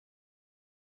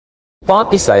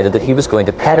 Bob decided that he was going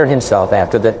to pattern himself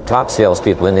after the top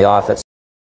salespeople in the office.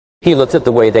 He looked at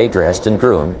the way they dressed and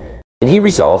groomed, and he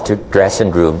resolved to dress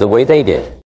and groom the way they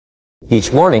did.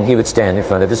 Each morning he would stand in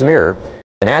front of his mirror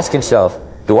and ask himself,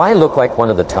 do I look like one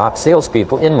of the top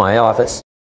salespeople in my office?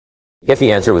 If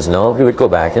the answer was no, he would go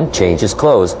back and change his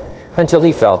clothes until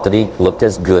he felt that he looked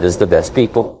as good as the best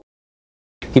people.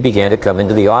 He began to come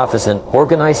into the office and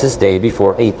organize his day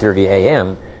before 8:30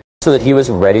 a.m. so that he was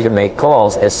ready to make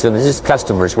calls as soon as his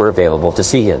customers were available to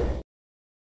see him.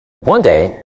 One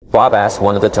day, Bob asked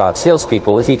one of the top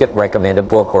salespeople if he could recommend a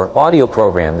book or audio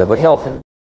program that would help him.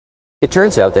 It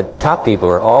turns out that top people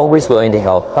are always willing to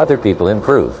help other people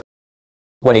improve.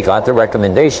 When he got the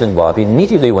recommendation, Bob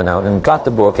immediately went out and got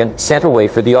the book and sent away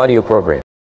for the audio program.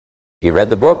 He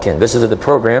read the book and visited the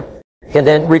program, and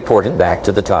then reported back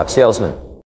to the top salesman.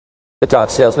 The top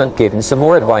salesman gave him some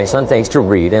more advice on things to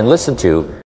read and listen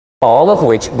to, all of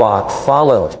which Bob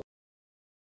followed.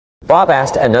 Bob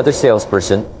asked another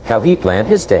salesperson how he planned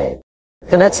his day,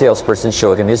 and that salesperson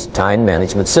showed him his time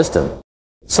management system.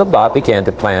 So Bob began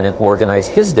to plan and organize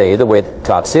his day the way the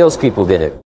top salespeople did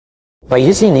it. By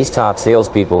using these top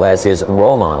salespeople as his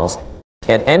role models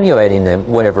and emulating them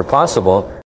whenever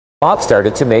possible, Bob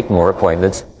started to make more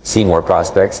appointments, see more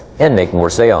prospects, and make more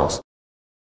sales.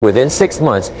 Within 6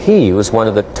 months, he was one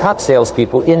of the top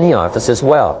salespeople in the office as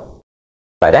well.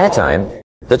 By that time,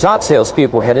 the top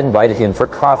salespeople had invited him for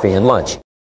coffee and lunch,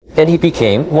 and he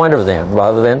became one of them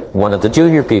rather than one of the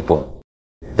junior people.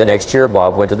 The next year,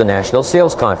 Bob went to the National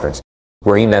Sales Conference,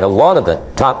 where he met a lot of the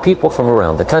top people from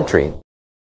around the country.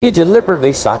 He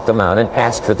deliberately sought them out and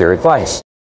asked for their advice.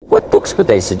 What books would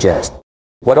they suggest?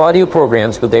 What audio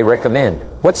programs would they recommend?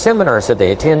 What seminars had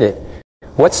they attended?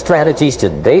 What strategies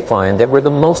did they find that were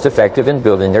the most effective in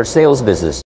building their sales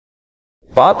business?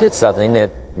 Bob did something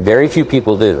that very few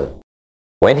people do.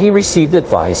 When he received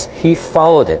advice, he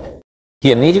followed it.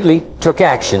 He immediately took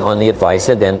action on the advice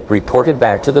and then reported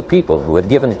back to the people who had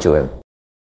given it to him.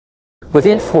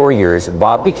 Within 4 years,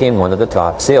 Bob became one of the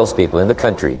top salespeople in the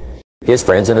country. His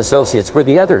friends and associates were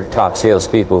the other top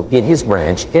salespeople in his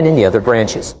branch and in the other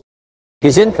branches.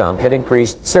 His income had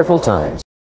increased several times.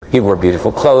 He wore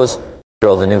beautiful clothes,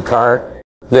 drove a new car,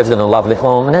 lived in a lovely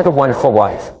home, and had a wonderful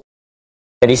wife.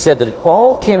 And he said that it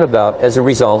all came about as a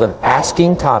result of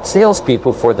asking top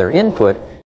salespeople for their input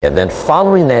and then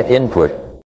following that input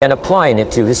and applying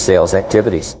it to his sales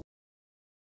activities.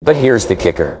 But here's the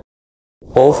kicker.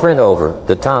 Over and over,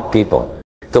 the top people,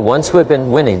 the ones who had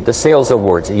been winning the sales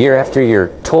awards year after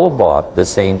year, told Bob the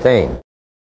same thing.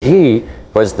 He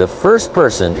was the first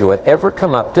person who had ever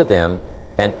come up to them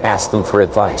and asked them for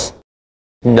advice.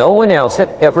 No one else had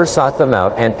ever sought them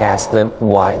out and asked them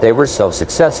why they were so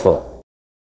successful.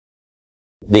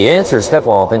 The answers have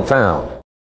all been found.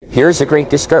 Here's a great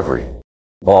discovery.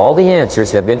 All the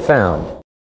answers have been found.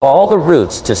 All the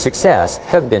routes to success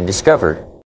have been discovered.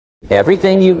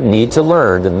 Everything you need to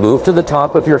learn to move to the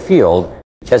top of your field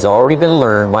has already been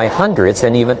learned by hundreds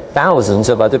and even thousands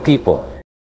of other people.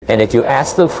 And if you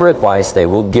ask them for advice, they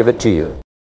will give it to you.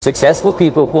 Successful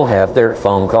people will have their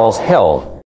phone calls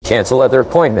held, cancel other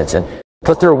appointments, and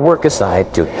put their work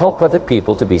aside to help other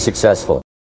people to be successful.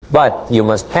 But you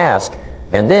must ask,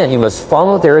 and then you must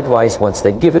follow their advice once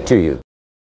they give it to you.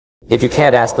 If you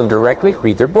can't ask them directly,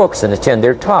 read their books and attend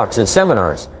their talks and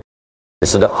seminars.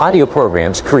 Listen to audio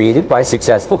programs created by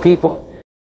successful people.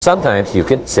 Sometimes you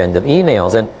can send them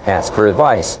emails and ask for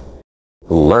advice.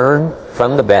 Learn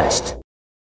from the best.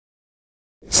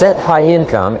 Set high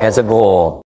income as a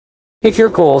goal. If your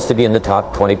goal is to be in the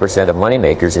top 20% of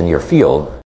moneymakers in your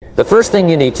field, the first thing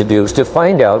you need to do is to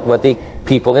find out what the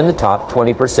people in the top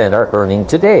 20% are earning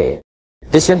today.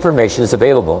 This information is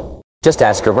available. Just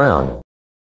ask around.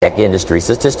 Check industry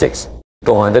statistics.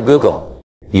 Go on to Google.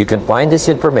 You can find this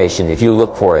information if you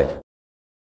look for it.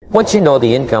 Once you know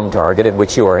the income target at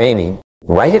which you are aiming,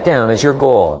 write it down as your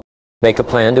goal. Make a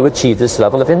plan to achieve this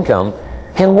level of income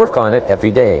and work on it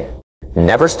every day.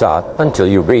 Never stop until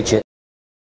you reach it.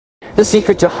 The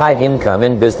secret to high income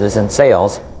in business and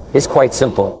sales is quite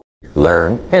simple.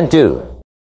 Learn and do.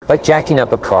 Like jacking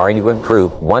up a car, you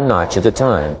improve one notch at a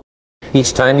time.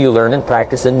 Each time you learn and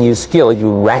practice a new skill,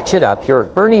 you ratchet up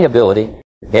your earning ability,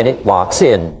 and it locks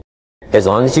in. As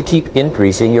long as you keep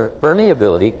increasing your earning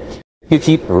ability, you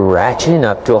keep ratcheting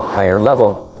up to a higher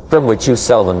level from which you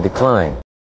seldom decline.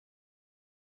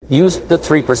 Use the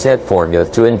 3% formula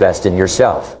to invest in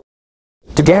yourself.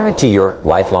 To guarantee your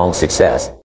lifelong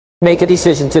success, make a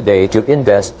decision today to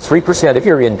invest 3% of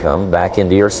your income back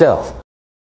into yourself.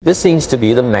 This seems to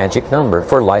be the magic number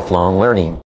for lifelong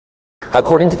learning.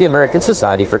 According to the American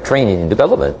Society for Training and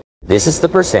Development, this is the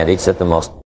percentage that the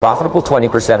most profitable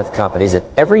 20% of companies in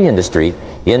every industry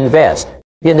invest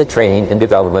in the training and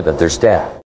development of their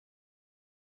staff.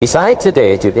 Decide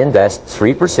today to invest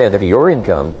 3% of your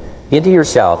income into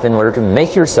yourself in order to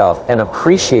make yourself an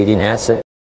appreciating asset,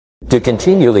 to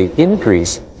continually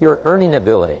increase your earning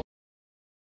ability.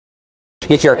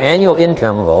 If your annual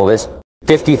income goal is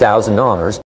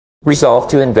 $50,000, resolve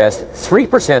to invest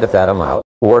 3% of that amount,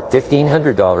 or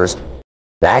 $1,500,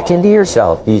 back into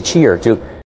yourself each year to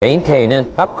maintain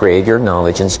and upgrade your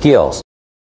knowledge and skills.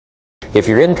 If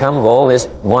your income goal is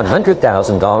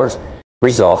 $100,000,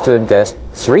 resolve to invest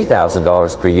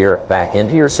 $3,000 per year back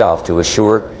into yourself to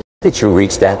assure that you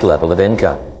reach that level of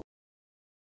income.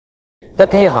 The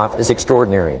payoff is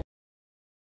extraordinary.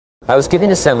 I was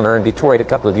giving a seminar in Detroit a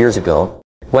couple of years ago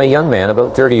when a young man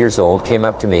about 30 years old came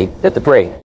up to me at the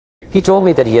break. He told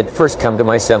me that he had first come to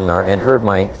my seminar and heard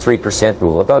my 3%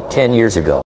 rule about 10 years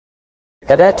ago.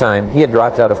 At that time, he had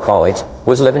dropped out of college,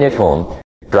 was living at home,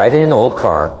 driving an old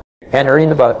car, and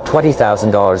earning about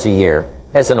 $20,000 a year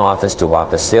as an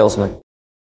office-to-office salesman.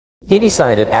 He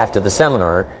decided after the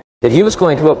seminar that he was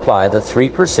going to apply the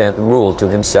 3% rule to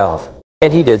himself,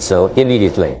 and he did so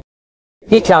immediately.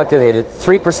 He calculated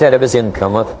 3% of his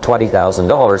income of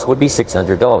 $20,000 would be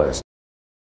 $600.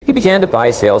 He began to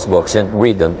buy sales books and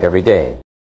read them every day.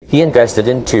 He invested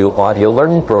in 2 audio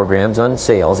learning programs on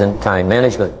sales and time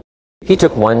management. He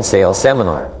took 1 sales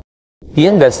seminar. He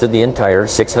invested the entire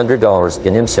 $600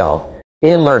 in himself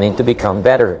in learning to become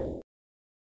better.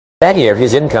 That year,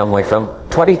 his income went from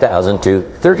 $20,000 to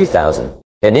 $30,000,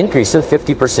 an increase of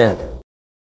 50%.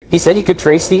 He said he could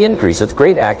trace the increase with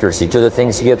great accuracy to the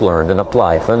things he had learned and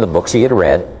applied from the books he had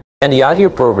read and the audio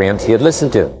programs he had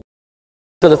listened to.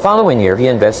 So the following year, he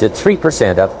invested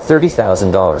 3% of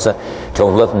 $30,000, a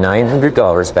total of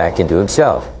 $900 back into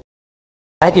himself.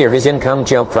 That year, his income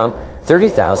jumped from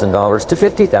 $30,000 to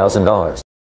 $50,000.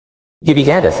 He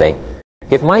began to think,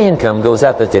 if my income goes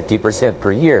up at 50%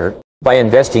 per year by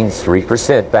investing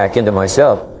 3% back into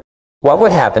myself, what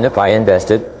would happen if I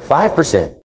invested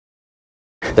 5%?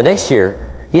 The next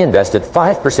year, he invested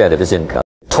 5% of his income,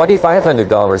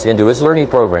 $2,500 into his learning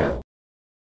program.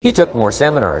 He took more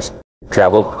seminars,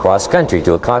 traveled cross-country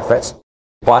to a conference,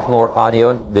 bought more audio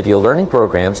and video learning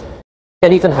programs,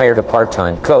 and even hired a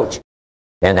part-time coach.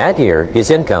 And that year,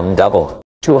 his income doubled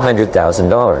to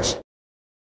 $100,000.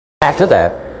 After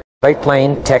that, like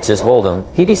playing Texas Hold'em,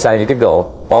 he decided to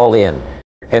go all in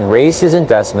and raise his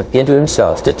investment into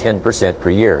himself to 10% per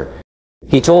year.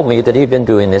 He told me that he'd been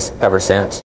doing this ever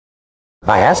since.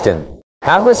 I asked him,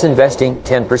 how has investing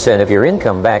 10% of your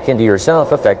income back into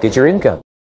yourself affected your income?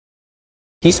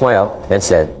 He smiled and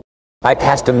said, I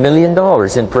passed $1 million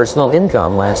in personal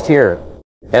income last year,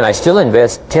 and I still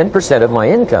invest 10% of my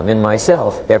income in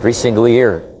myself every single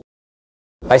year.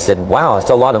 I said, wow, that's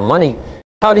a lot of money.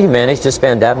 How do you manage to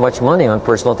spend that much money on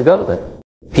personal development?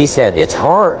 He said, it's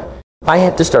hard. I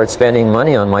had to start spending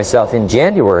money on myself in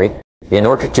January in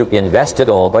order to invest it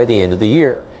all by the end of the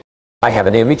year. I have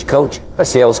an image coach, a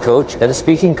sales coach, and a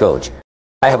speaking coach.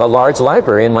 I have a large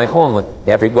library in my home with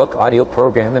every book, audio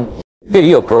program, and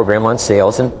video program on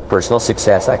sales and personal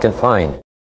success I can find.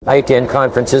 I attend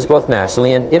conferences both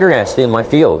nationally and internationally in my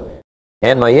field,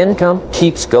 and my income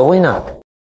keeps going up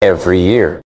every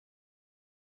year.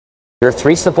 There are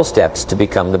 3 simple steps to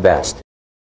become the best.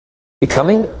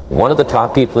 Becoming one of the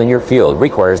top people in your field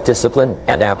requires discipline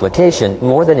and application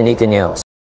more than anything else.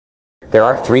 There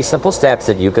are 3 simple steps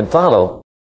that you can follow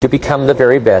to become the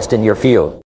very best in your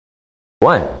field.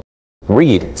 1.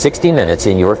 Read 60 minutes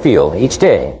in your field each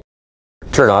day.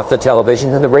 Turn off the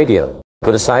television and the radio.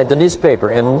 Put aside the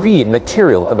newspaper and read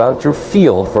material about your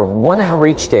field for 1 hour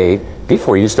each day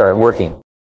before you start working.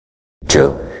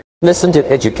 2. Listen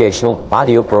to educational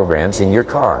audio programs in your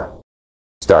car.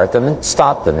 Start them and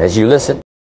stop them as you listen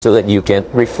so that you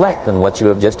can reflect on what you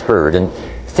have just heard and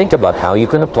think about how you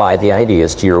can apply the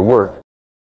ideas to your work.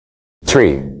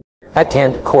 3.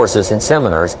 Attend courses and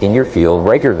seminars in your field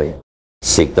regularly.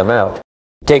 Seek them out.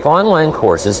 Take online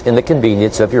courses in the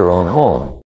convenience of your own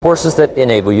home. Courses that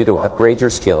enable you to upgrade your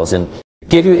skills and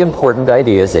give you important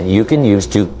ideas that you can use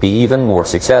to be even more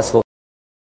successful.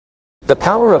 The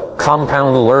power of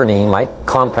compound learning, like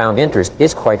compound interest,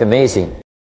 is quite amazing.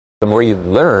 The more you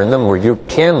learn, the more you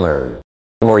can learn.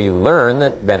 The more you learn,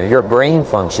 the better your brain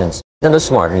functions, and the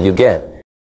smarter you get.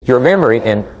 Your memory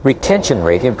and retention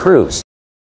rate improves.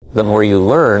 The more you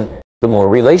learn, the more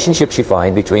relationships you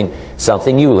find between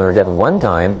something you learned at one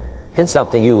time and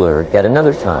something you learned at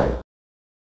another time.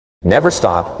 Never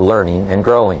stop learning and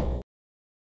growing.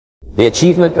 The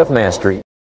achievement of mastery.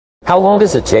 How long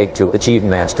does it take to achieve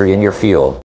mastery in your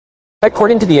field?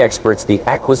 According to the experts, the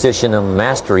acquisition of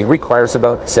mastery requires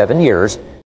about 7 years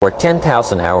or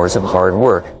 10,000 hours of hard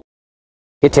work.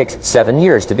 It takes 7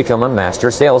 years to become a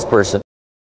master salesperson.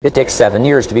 It takes 7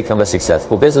 years to become a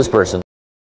successful business person.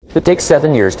 It takes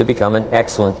 7 years to become an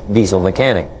excellent diesel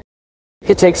mechanic.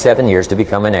 It takes 7 years to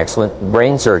become an excellent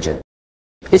brain surgeon.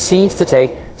 It seems to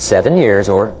take 7 years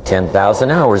or 10,000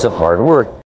 hours of hard work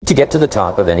to get to the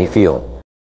top of any field.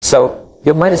 So,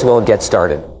 you might as well get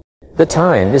started. The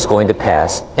time is going to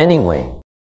pass anyway.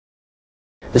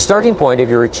 The starting point of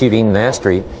your achieving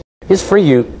mastery is for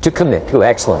you to commit to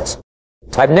excellence.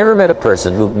 I've never met a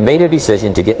person who made a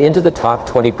decision to get into the top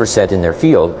 20% in their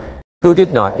field who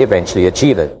did not eventually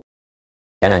achieve it.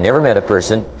 And I never met a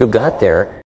person who got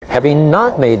there having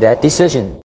not made that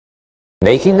decision.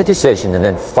 Making the decision and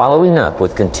then following up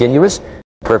with continuous,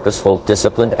 purposeful,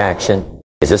 disciplined action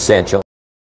is essential.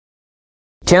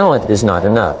 Talent is not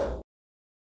enough.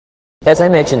 As I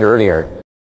mentioned earlier,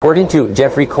 according to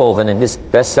Jeffrey Colvin in his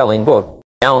best-selling book,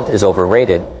 Talent is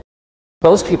Overrated,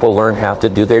 Most people learn how to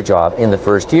do their job in the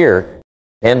first year,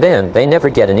 and then they never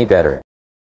get any better.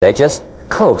 They just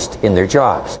coast in their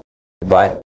jobs.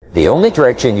 But the only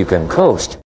direction you can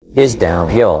coast is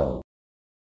downhill.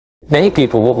 Many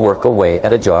people will work away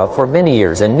at a job for many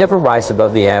years and never rise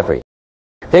above the average.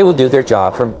 They will do their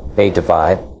job from 8 to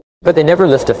 5, but they never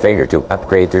lift a finger to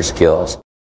upgrade their skills.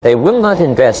 They will not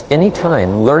invest any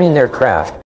time learning their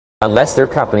craft unless their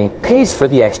company pays for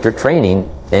the extra training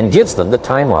and gives them the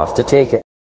time off to take it.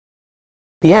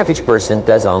 The average person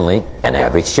does only an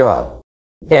average job,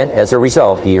 and as a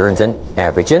result he earns an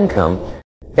average income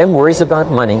and worries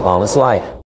about money all his life.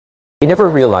 He never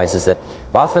realizes that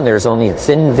often there's only a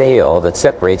thin veil that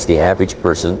separates the average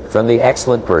person from the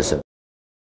excellent person.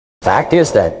 Fact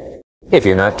is that if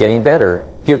you're not getting better,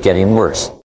 you're getting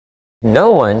worse.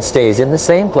 No one stays in the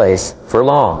same place for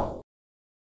long.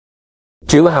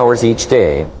 2 hours each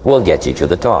day will get you to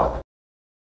the top.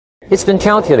 It's been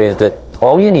calculated that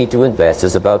all you need to invest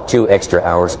is about 2 extra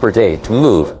hours per day to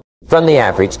move from the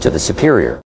average to the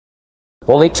superior.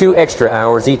 Only 2 extra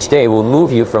hours each day will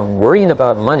move you from worrying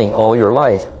about money all your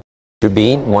life to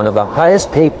being one of the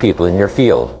highest paid people in your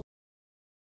field.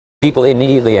 People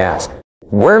immediately ask,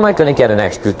 where am I going to get an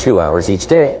extra 2 hours each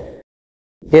day?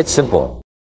 It's simple.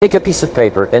 Take a piece of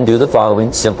paper and do the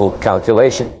following simple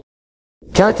calculation.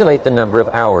 Calculate the number of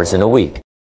hours in a week.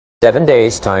 7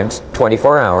 days times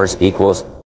 24 hours equals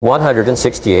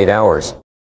 168 hours.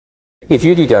 If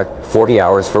you deduct 40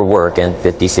 hours for work and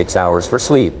 56 hours for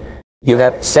sleep, you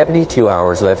have 72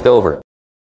 hours left over.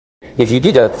 If you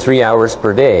deduct 3 hours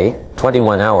per day,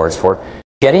 21 hours for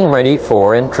getting ready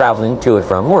for and traveling to and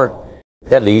from work,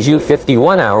 that leaves you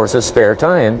 51 hours of spare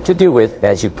time to do with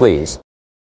as you please.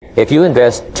 If you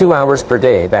invest 2 hours per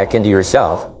day back into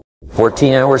yourself,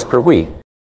 14 hours per week,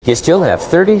 you still have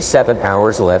 37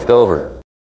 hours left over.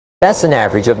 That's an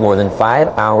average of more than 5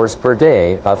 hours per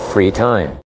day of free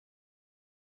time.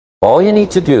 All you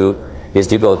need to do is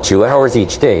devote 2 hours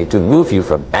each day to move you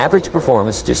from average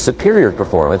performance to superior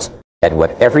performance at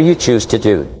whatever you choose to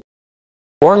do.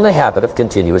 Form the habit of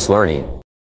continuous learning.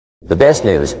 The best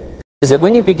news is that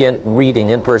when you begin reading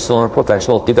in personal or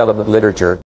professional development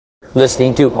literature,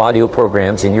 listening to audio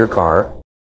programs in your car,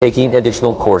 taking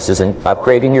additional courses and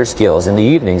upgrading your skills in the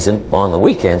evenings and on the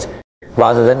weekends,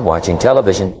 rather than watching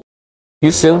television,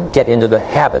 you soon get into the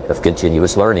habit of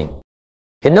continuous learning.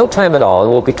 In no time at all, it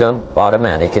will become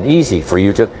automatic and easy for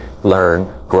you to learn,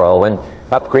 grow, and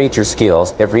upgrade your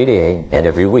skills every day and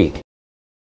every week.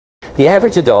 The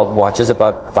average adult watches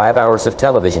about 5 hours of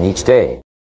television each day.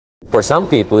 For some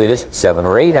people, it is 7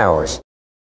 or 8 hours.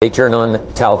 They turn on the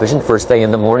television first thing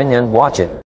in the morning and watch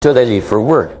it till they leave for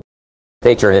work.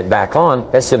 They turn it back on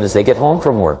as soon as they get home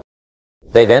from work.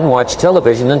 They then watch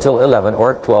television until 11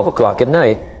 or 12 o'clock at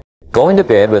night, going to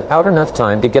bed without enough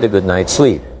time to get a good night's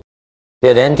sleep.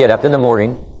 They then get up in the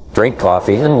morning, drink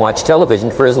coffee, and watch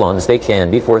television for as long as they can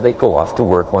before they go off to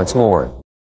work once more.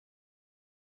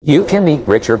 You can be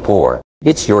rich or poor.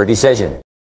 It's your decision.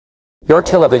 Your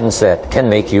television set can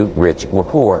make you rich or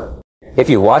poor. If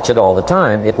you watch it all the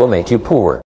time, it will make you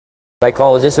poor.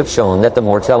 Psychologists have shown that the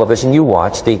more television you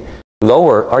watch, the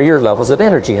lower are your levels of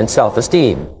energy and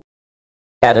self-esteem.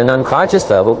 At an unconscious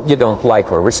level, you don't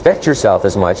like or respect yourself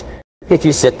as much if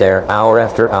you sit there hour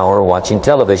after hour watching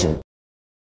television.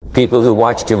 People who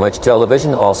watch too much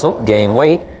television also gain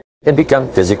weight and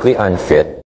become physically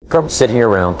unfit from sitting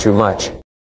around too much.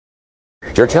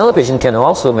 Your television can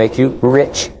also make you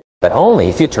rich, but only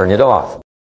if you turn it off.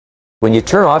 When you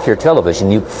turn off your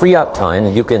television, you free up time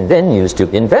that you can then use to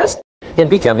invest in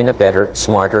becoming a better,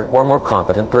 smarter, or more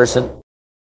competent person.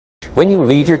 When you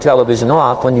leave your television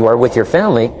off when you are with your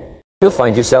family, you'll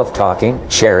find yourself talking,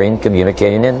 sharing,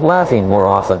 communicating, and laughing more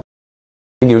often.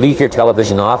 When you leave your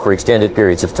television off for extended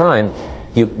periods of time,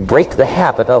 you break the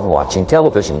habit of watching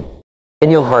television,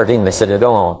 and you'll hardly miss it at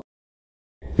all.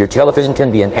 Your television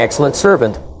can be an excellent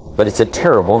servant, but it's a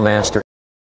terrible master.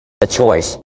 The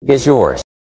choice is yours.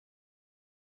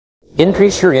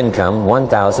 Increase your income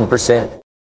 1,000%.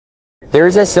 There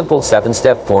is a simple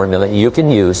 7-step formula you can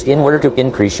use in order to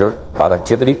increase your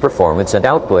productivity, performance, and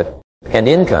output and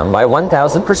income by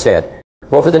 1,000%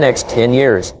 over the next 10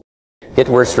 years. It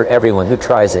works for everyone who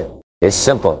tries it. It's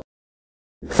simple.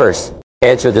 First,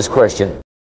 answer this question.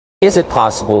 Is it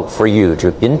possible for you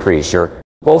to increase your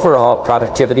overall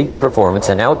productivity, performance,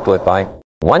 and output by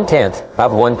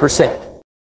 0.1%,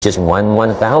 just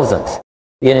 1/1000th,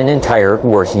 in an entire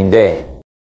working day?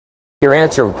 Your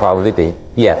answer would probably be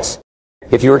yes.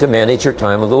 If you were to manage your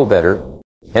time a little better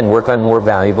and work on more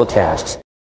valuable tasks,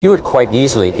 you would quite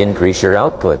easily increase your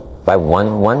output by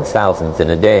 1/1000th in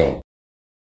a day.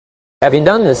 Having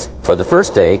done this for the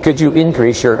first day, could you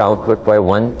increase your output by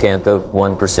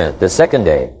 0.1% the second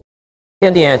day?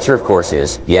 And the answer, of course,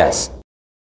 is yes.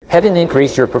 Having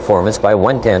increased your performance by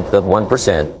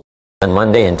 0.1% on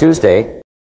Monday and Tuesday,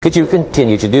 could you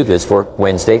continue to do this for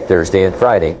Wednesday, Thursday, and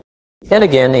Friday? And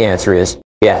again, the answer is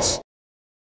yes.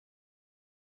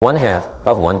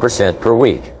 0.5% per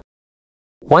week.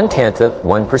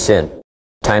 0.1%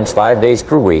 times 5 days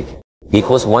per week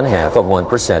equals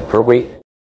 0.5% per week.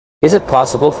 Is it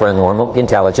possible for a normal,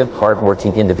 intelligent,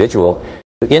 hard-working individual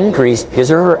to increase his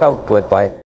or her output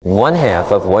by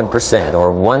 0.5%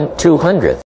 or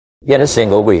 1/200th in a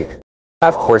single week?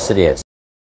 Of course it is.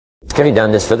 Having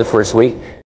done this for the first week,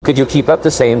 could you keep up the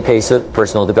same pace of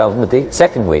personal development the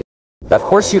second week? Of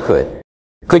course you could.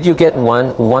 Could you get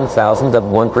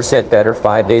 1/1000% better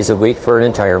 5 days a week for an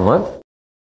entire month?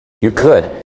 You could.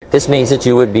 This means that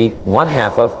you would be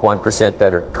 0.5%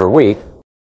 better per week,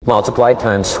 multiplied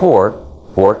times 4,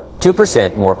 or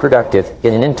 2% more productive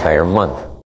in an entire month.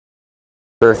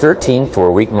 There are 13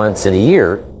 4-week months in a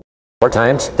year, 4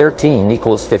 times 13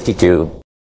 equals 52.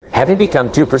 Having become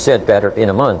 2% better in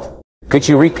a month, could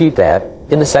you repeat that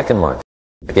in the second month,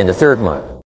 in the third month,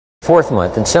 fourth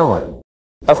month, and so on?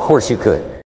 Of course you could.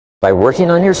 By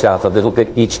working on yourself a little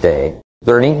bit each day,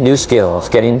 learning new skills,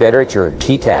 getting better at your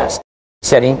key tasks,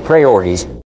 setting priorities,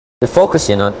 and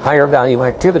focusing on higher value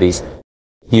activities,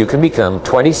 you can become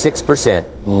 26%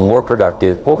 more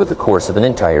productive over the course of an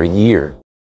entire year.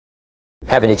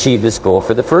 Having achieved this goal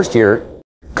for the first year,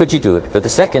 could you do it for the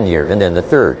second year and then the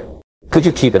third? Could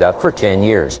you keep it up for 10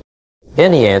 years?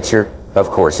 And the answer, of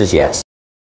course, is yes.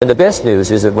 And the best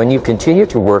news is that when you continue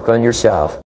to work on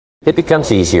yourself, it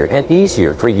becomes easier and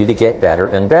easier for you to get better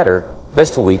and better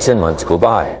as the weeks and months go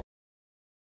by.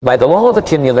 By the law of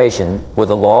accumulation, with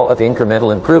the law of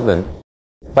incremental improvement,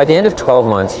 by the end of 12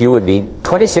 months, you would be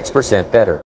 26%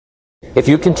 better. If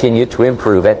you continue to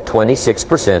improve at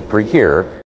 26% per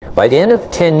year, by the end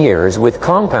of 10 years with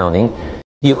compounding,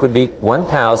 you could be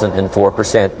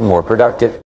 1,004% more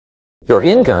productive. Your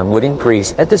income would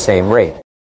increase at the same rate.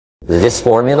 This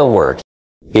formula works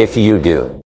if you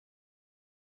do.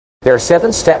 There are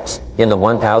 7 steps in the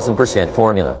 1,000%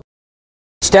 formula.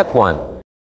 Step 1.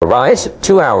 Arise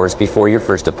 2 hours before your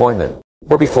first appointment,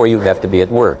 or before you have to be at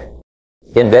work.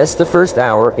 Invest the first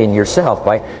hour in yourself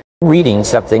by reading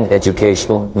something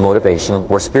educational, motivational,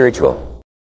 or spiritual.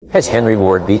 As Henry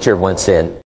Ward Beecher once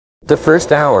said, the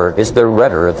first hour is the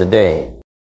rudder of the day.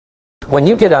 When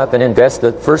you get up and invest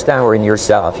the first hour in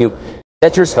yourself, you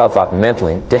set yourself up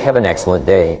mentally to have an excellent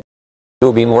day.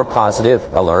 You'll be more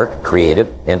positive, alert,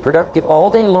 creative, and productive all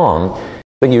day long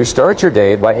when you start your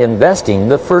day by investing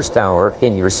the first hour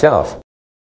in yourself.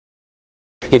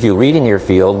 If you read in your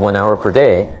field 1 hour per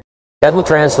day, that will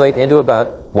translate into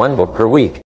about 1 book per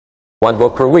week. 1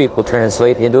 book per week will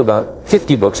translate into about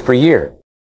 50 books per year.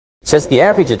 Since the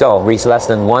average adult reads less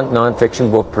than 1 non-fiction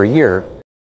book per year,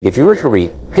 if you were to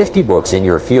read 50 books in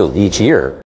your field each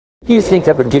year, do you think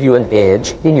that would give you an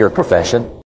edge in your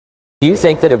profession? Do you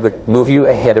think that it would move you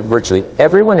ahead of virtually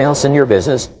everyone else in your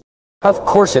business? Of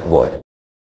course it would.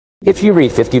 If you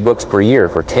read 50 books per year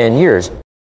for 10 years,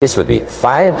 this would be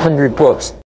 500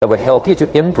 books that would help you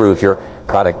to improve your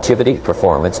productivity,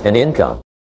 performance, and income.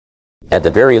 At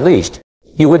the very least,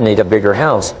 you would need a bigger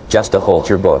house just to hold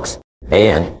your books,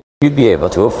 and you'd be able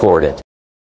to afford it.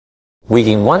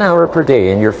 Reading 1 hour per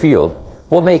day in your field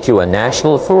will make you a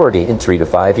national authority in 3 to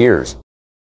 5 years.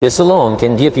 This alone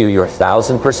can give you your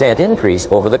 1,000% increase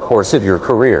over the course of your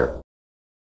career.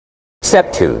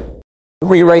 Step 2.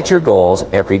 Rewrite your goals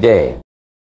every day.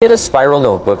 Get a spiral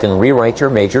notebook and rewrite your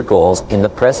major goals in the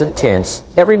present tense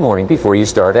every morning before you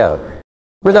start out,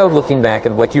 without looking back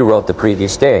at what you wrote the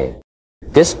previous day.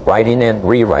 This writing and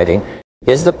rewriting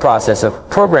is the process of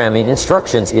programming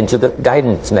instructions into the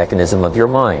guidance mechanism of your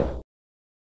mind.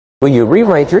 When you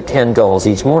rewrite your 10 goals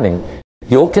each morning,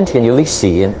 you'll continually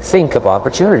see and think of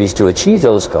opportunities to achieve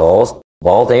those goals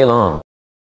all day long.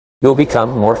 You'll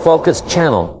become more focused,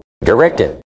 channeled,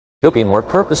 directed. You'll be more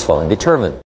purposeful and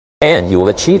determined. And you will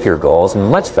achieve your goals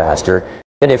much faster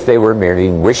than if they were merely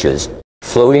wishes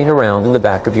floating around in the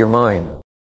back of your mind.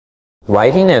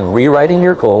 Writing and rewriting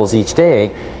your goals each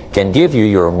day can give you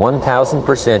your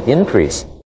 1,000% increase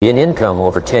in income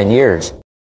over 10 years.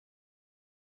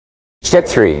 Step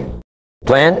 3.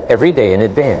 Plan every day in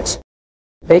advance.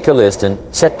 Make a list and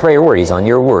set priorities on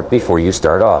your work before you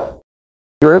start off.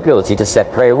 Your ability to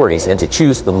set priorities and to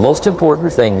choose the most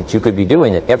important thing that you could be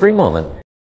doing at every moment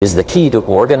is the key to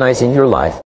organizing your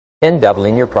life and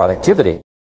doubling your productivity.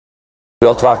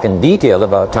 We'll talk in detail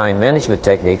about time management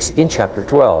techniques in Chapter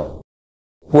 12.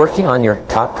 Working on your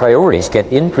top priorities can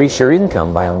increase your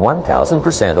income by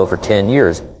 1,000% over 10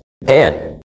 years,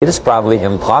 and it is probably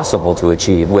impossible to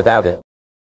achieve without it.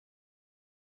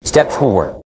 Step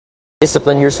 4.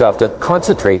 Discipline yourself to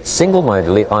concentrate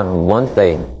single-mindedly on one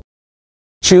thing.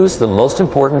 Choose the most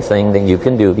important thing that you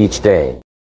can do each day.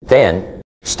 Then,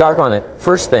 start on it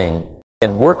first thing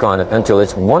and work on it until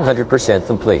it's 100%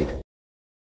 complete.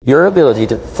 Your ability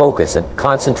to focus and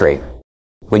concentrate,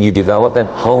 when you develop and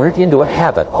hone it into a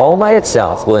habit all by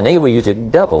itself, will enable you to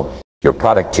double your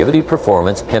productivity,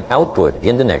 performance, and output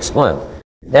in the next month.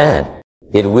 And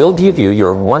it will give you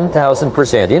your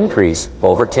 1,000% increase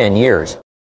over 10 years.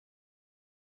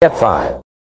 Step 5.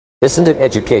 Listen to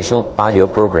educational audio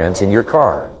programs in your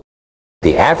car.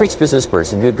 The average business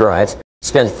person who drives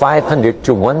spends 500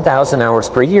 to 1,000 hours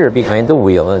per year behind the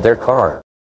wheel of their car.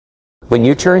 When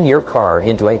you turn your car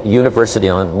into a university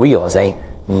on wheels, a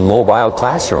mobile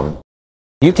classroom,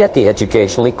 you get the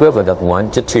educational equivalent of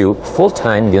 1 to 2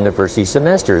 full-time university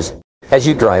semesters as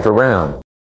you drive around.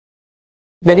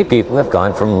 Many people have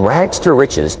gone from rags to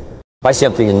riches by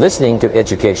simply listening to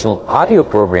educational audio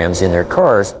programs in their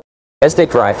cars as they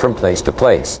drive from place to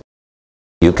place.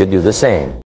 You could do the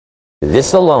same.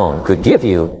 This alone could give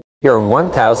you your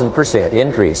 1,000%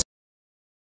 increase.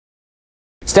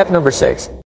 Step number 6.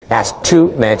 Ask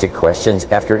 2 magic questions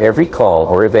after every call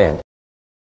or event.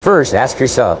 First, ask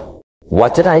yourself,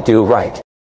 what did I do right?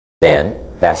 Then,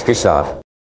 ask yourself,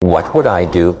 what would I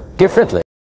do differently?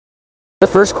 The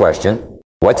first question,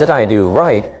 what did I do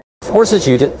right, forces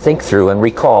you to think through and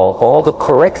recall all the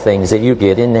correct things that you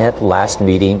did in that last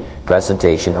meeting,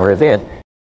 presentation, or event,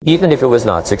 even if it was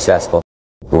not successful.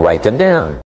 Write them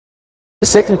down. The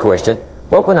second question,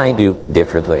 what would I do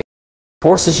differently,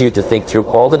 forces you to think through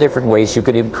all the different ways you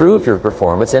could improve your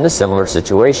performance in a similar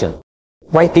situation.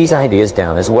 Write these ideas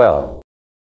down as well.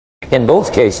 In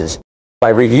both cases, by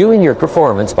reviewing your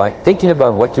performance, by thinking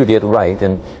about what you did right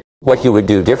and what you would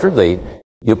do differently,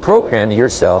 you program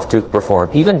yourself to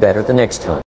perform even better the next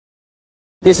time.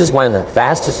 This is one of the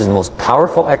fastest and most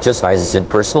powerful exercises in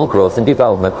personal growth and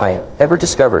development I have ever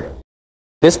discovered.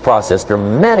 This process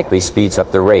dramatically speeds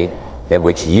up the rate at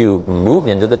which you move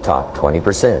into the top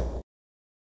 20%.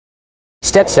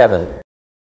 Step 7.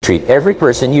 Treat every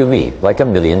person you meet like a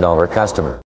 $1 million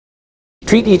customer.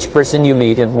 Treat each person you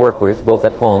meet and work with, both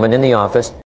at home and in the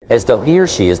office, as though he or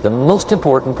she is the most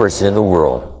important person in the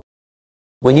world.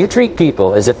 When you treat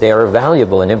people as if they are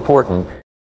valuable and important,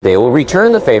 they will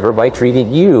return the favor by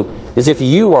treating you as if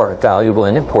you are valuable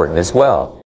and important as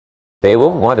well. They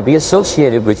will want to be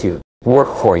associated with you,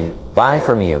 work for you, buy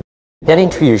from you, and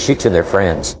introduce you to their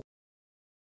friends.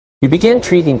 You begin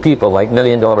treating people like $1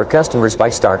 million customers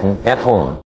by starting at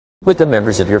home with the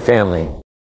members of your family.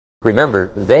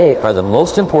 Remember, they are the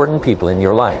most important people in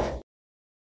your life.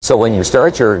 So when you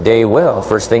start your day well,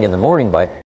 first thing in the morning,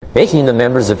 by making the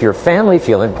members of your family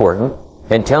feel important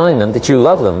and telling them that you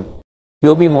love them,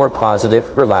 you'll be more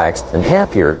positive, relaxed, and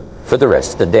happier for the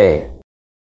rest of the day.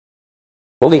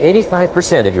 Only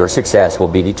 85% of your success will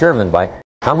be determined by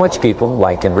how much people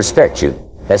like and respect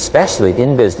you, especially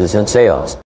in business and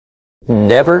sales.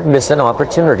 Never miss an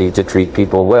opportunity to treat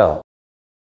people well.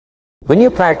 When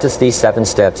you practice these 7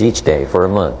 steps each day for a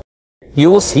month, you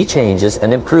will see changes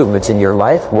and improvements in your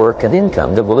life, work, and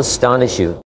income that will astonish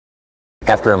you.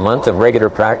 After a month of regular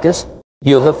practice,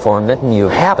 you'll have formed a new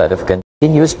habit of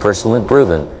continuous personal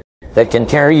improvement that can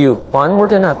carry you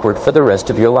onward and upward for the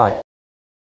rest of your life.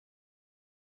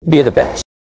 Be the best.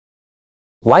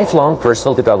 Lifelong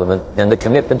personal development and the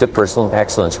commitment to personal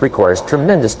excellence requires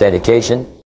tremendous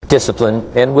dedication,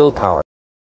 discipline, and willpower.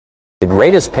 The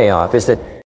greatest payoff is that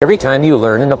every time you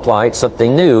learn and apply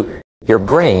something new, your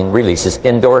brain releases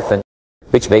endorphins,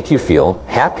 which make you feel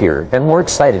happier and more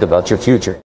excited about your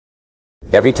future.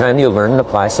 Every time you learn and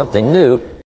apply something new,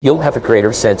 you'll have a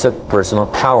greater sense of personal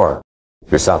power.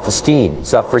 Your self-esteem,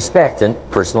 self-respect, and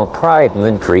personal pride will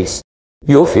increase.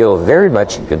 You'll feel very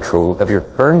much in control of your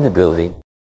earned ability,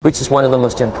 which is one of the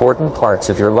most important parts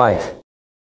of your life.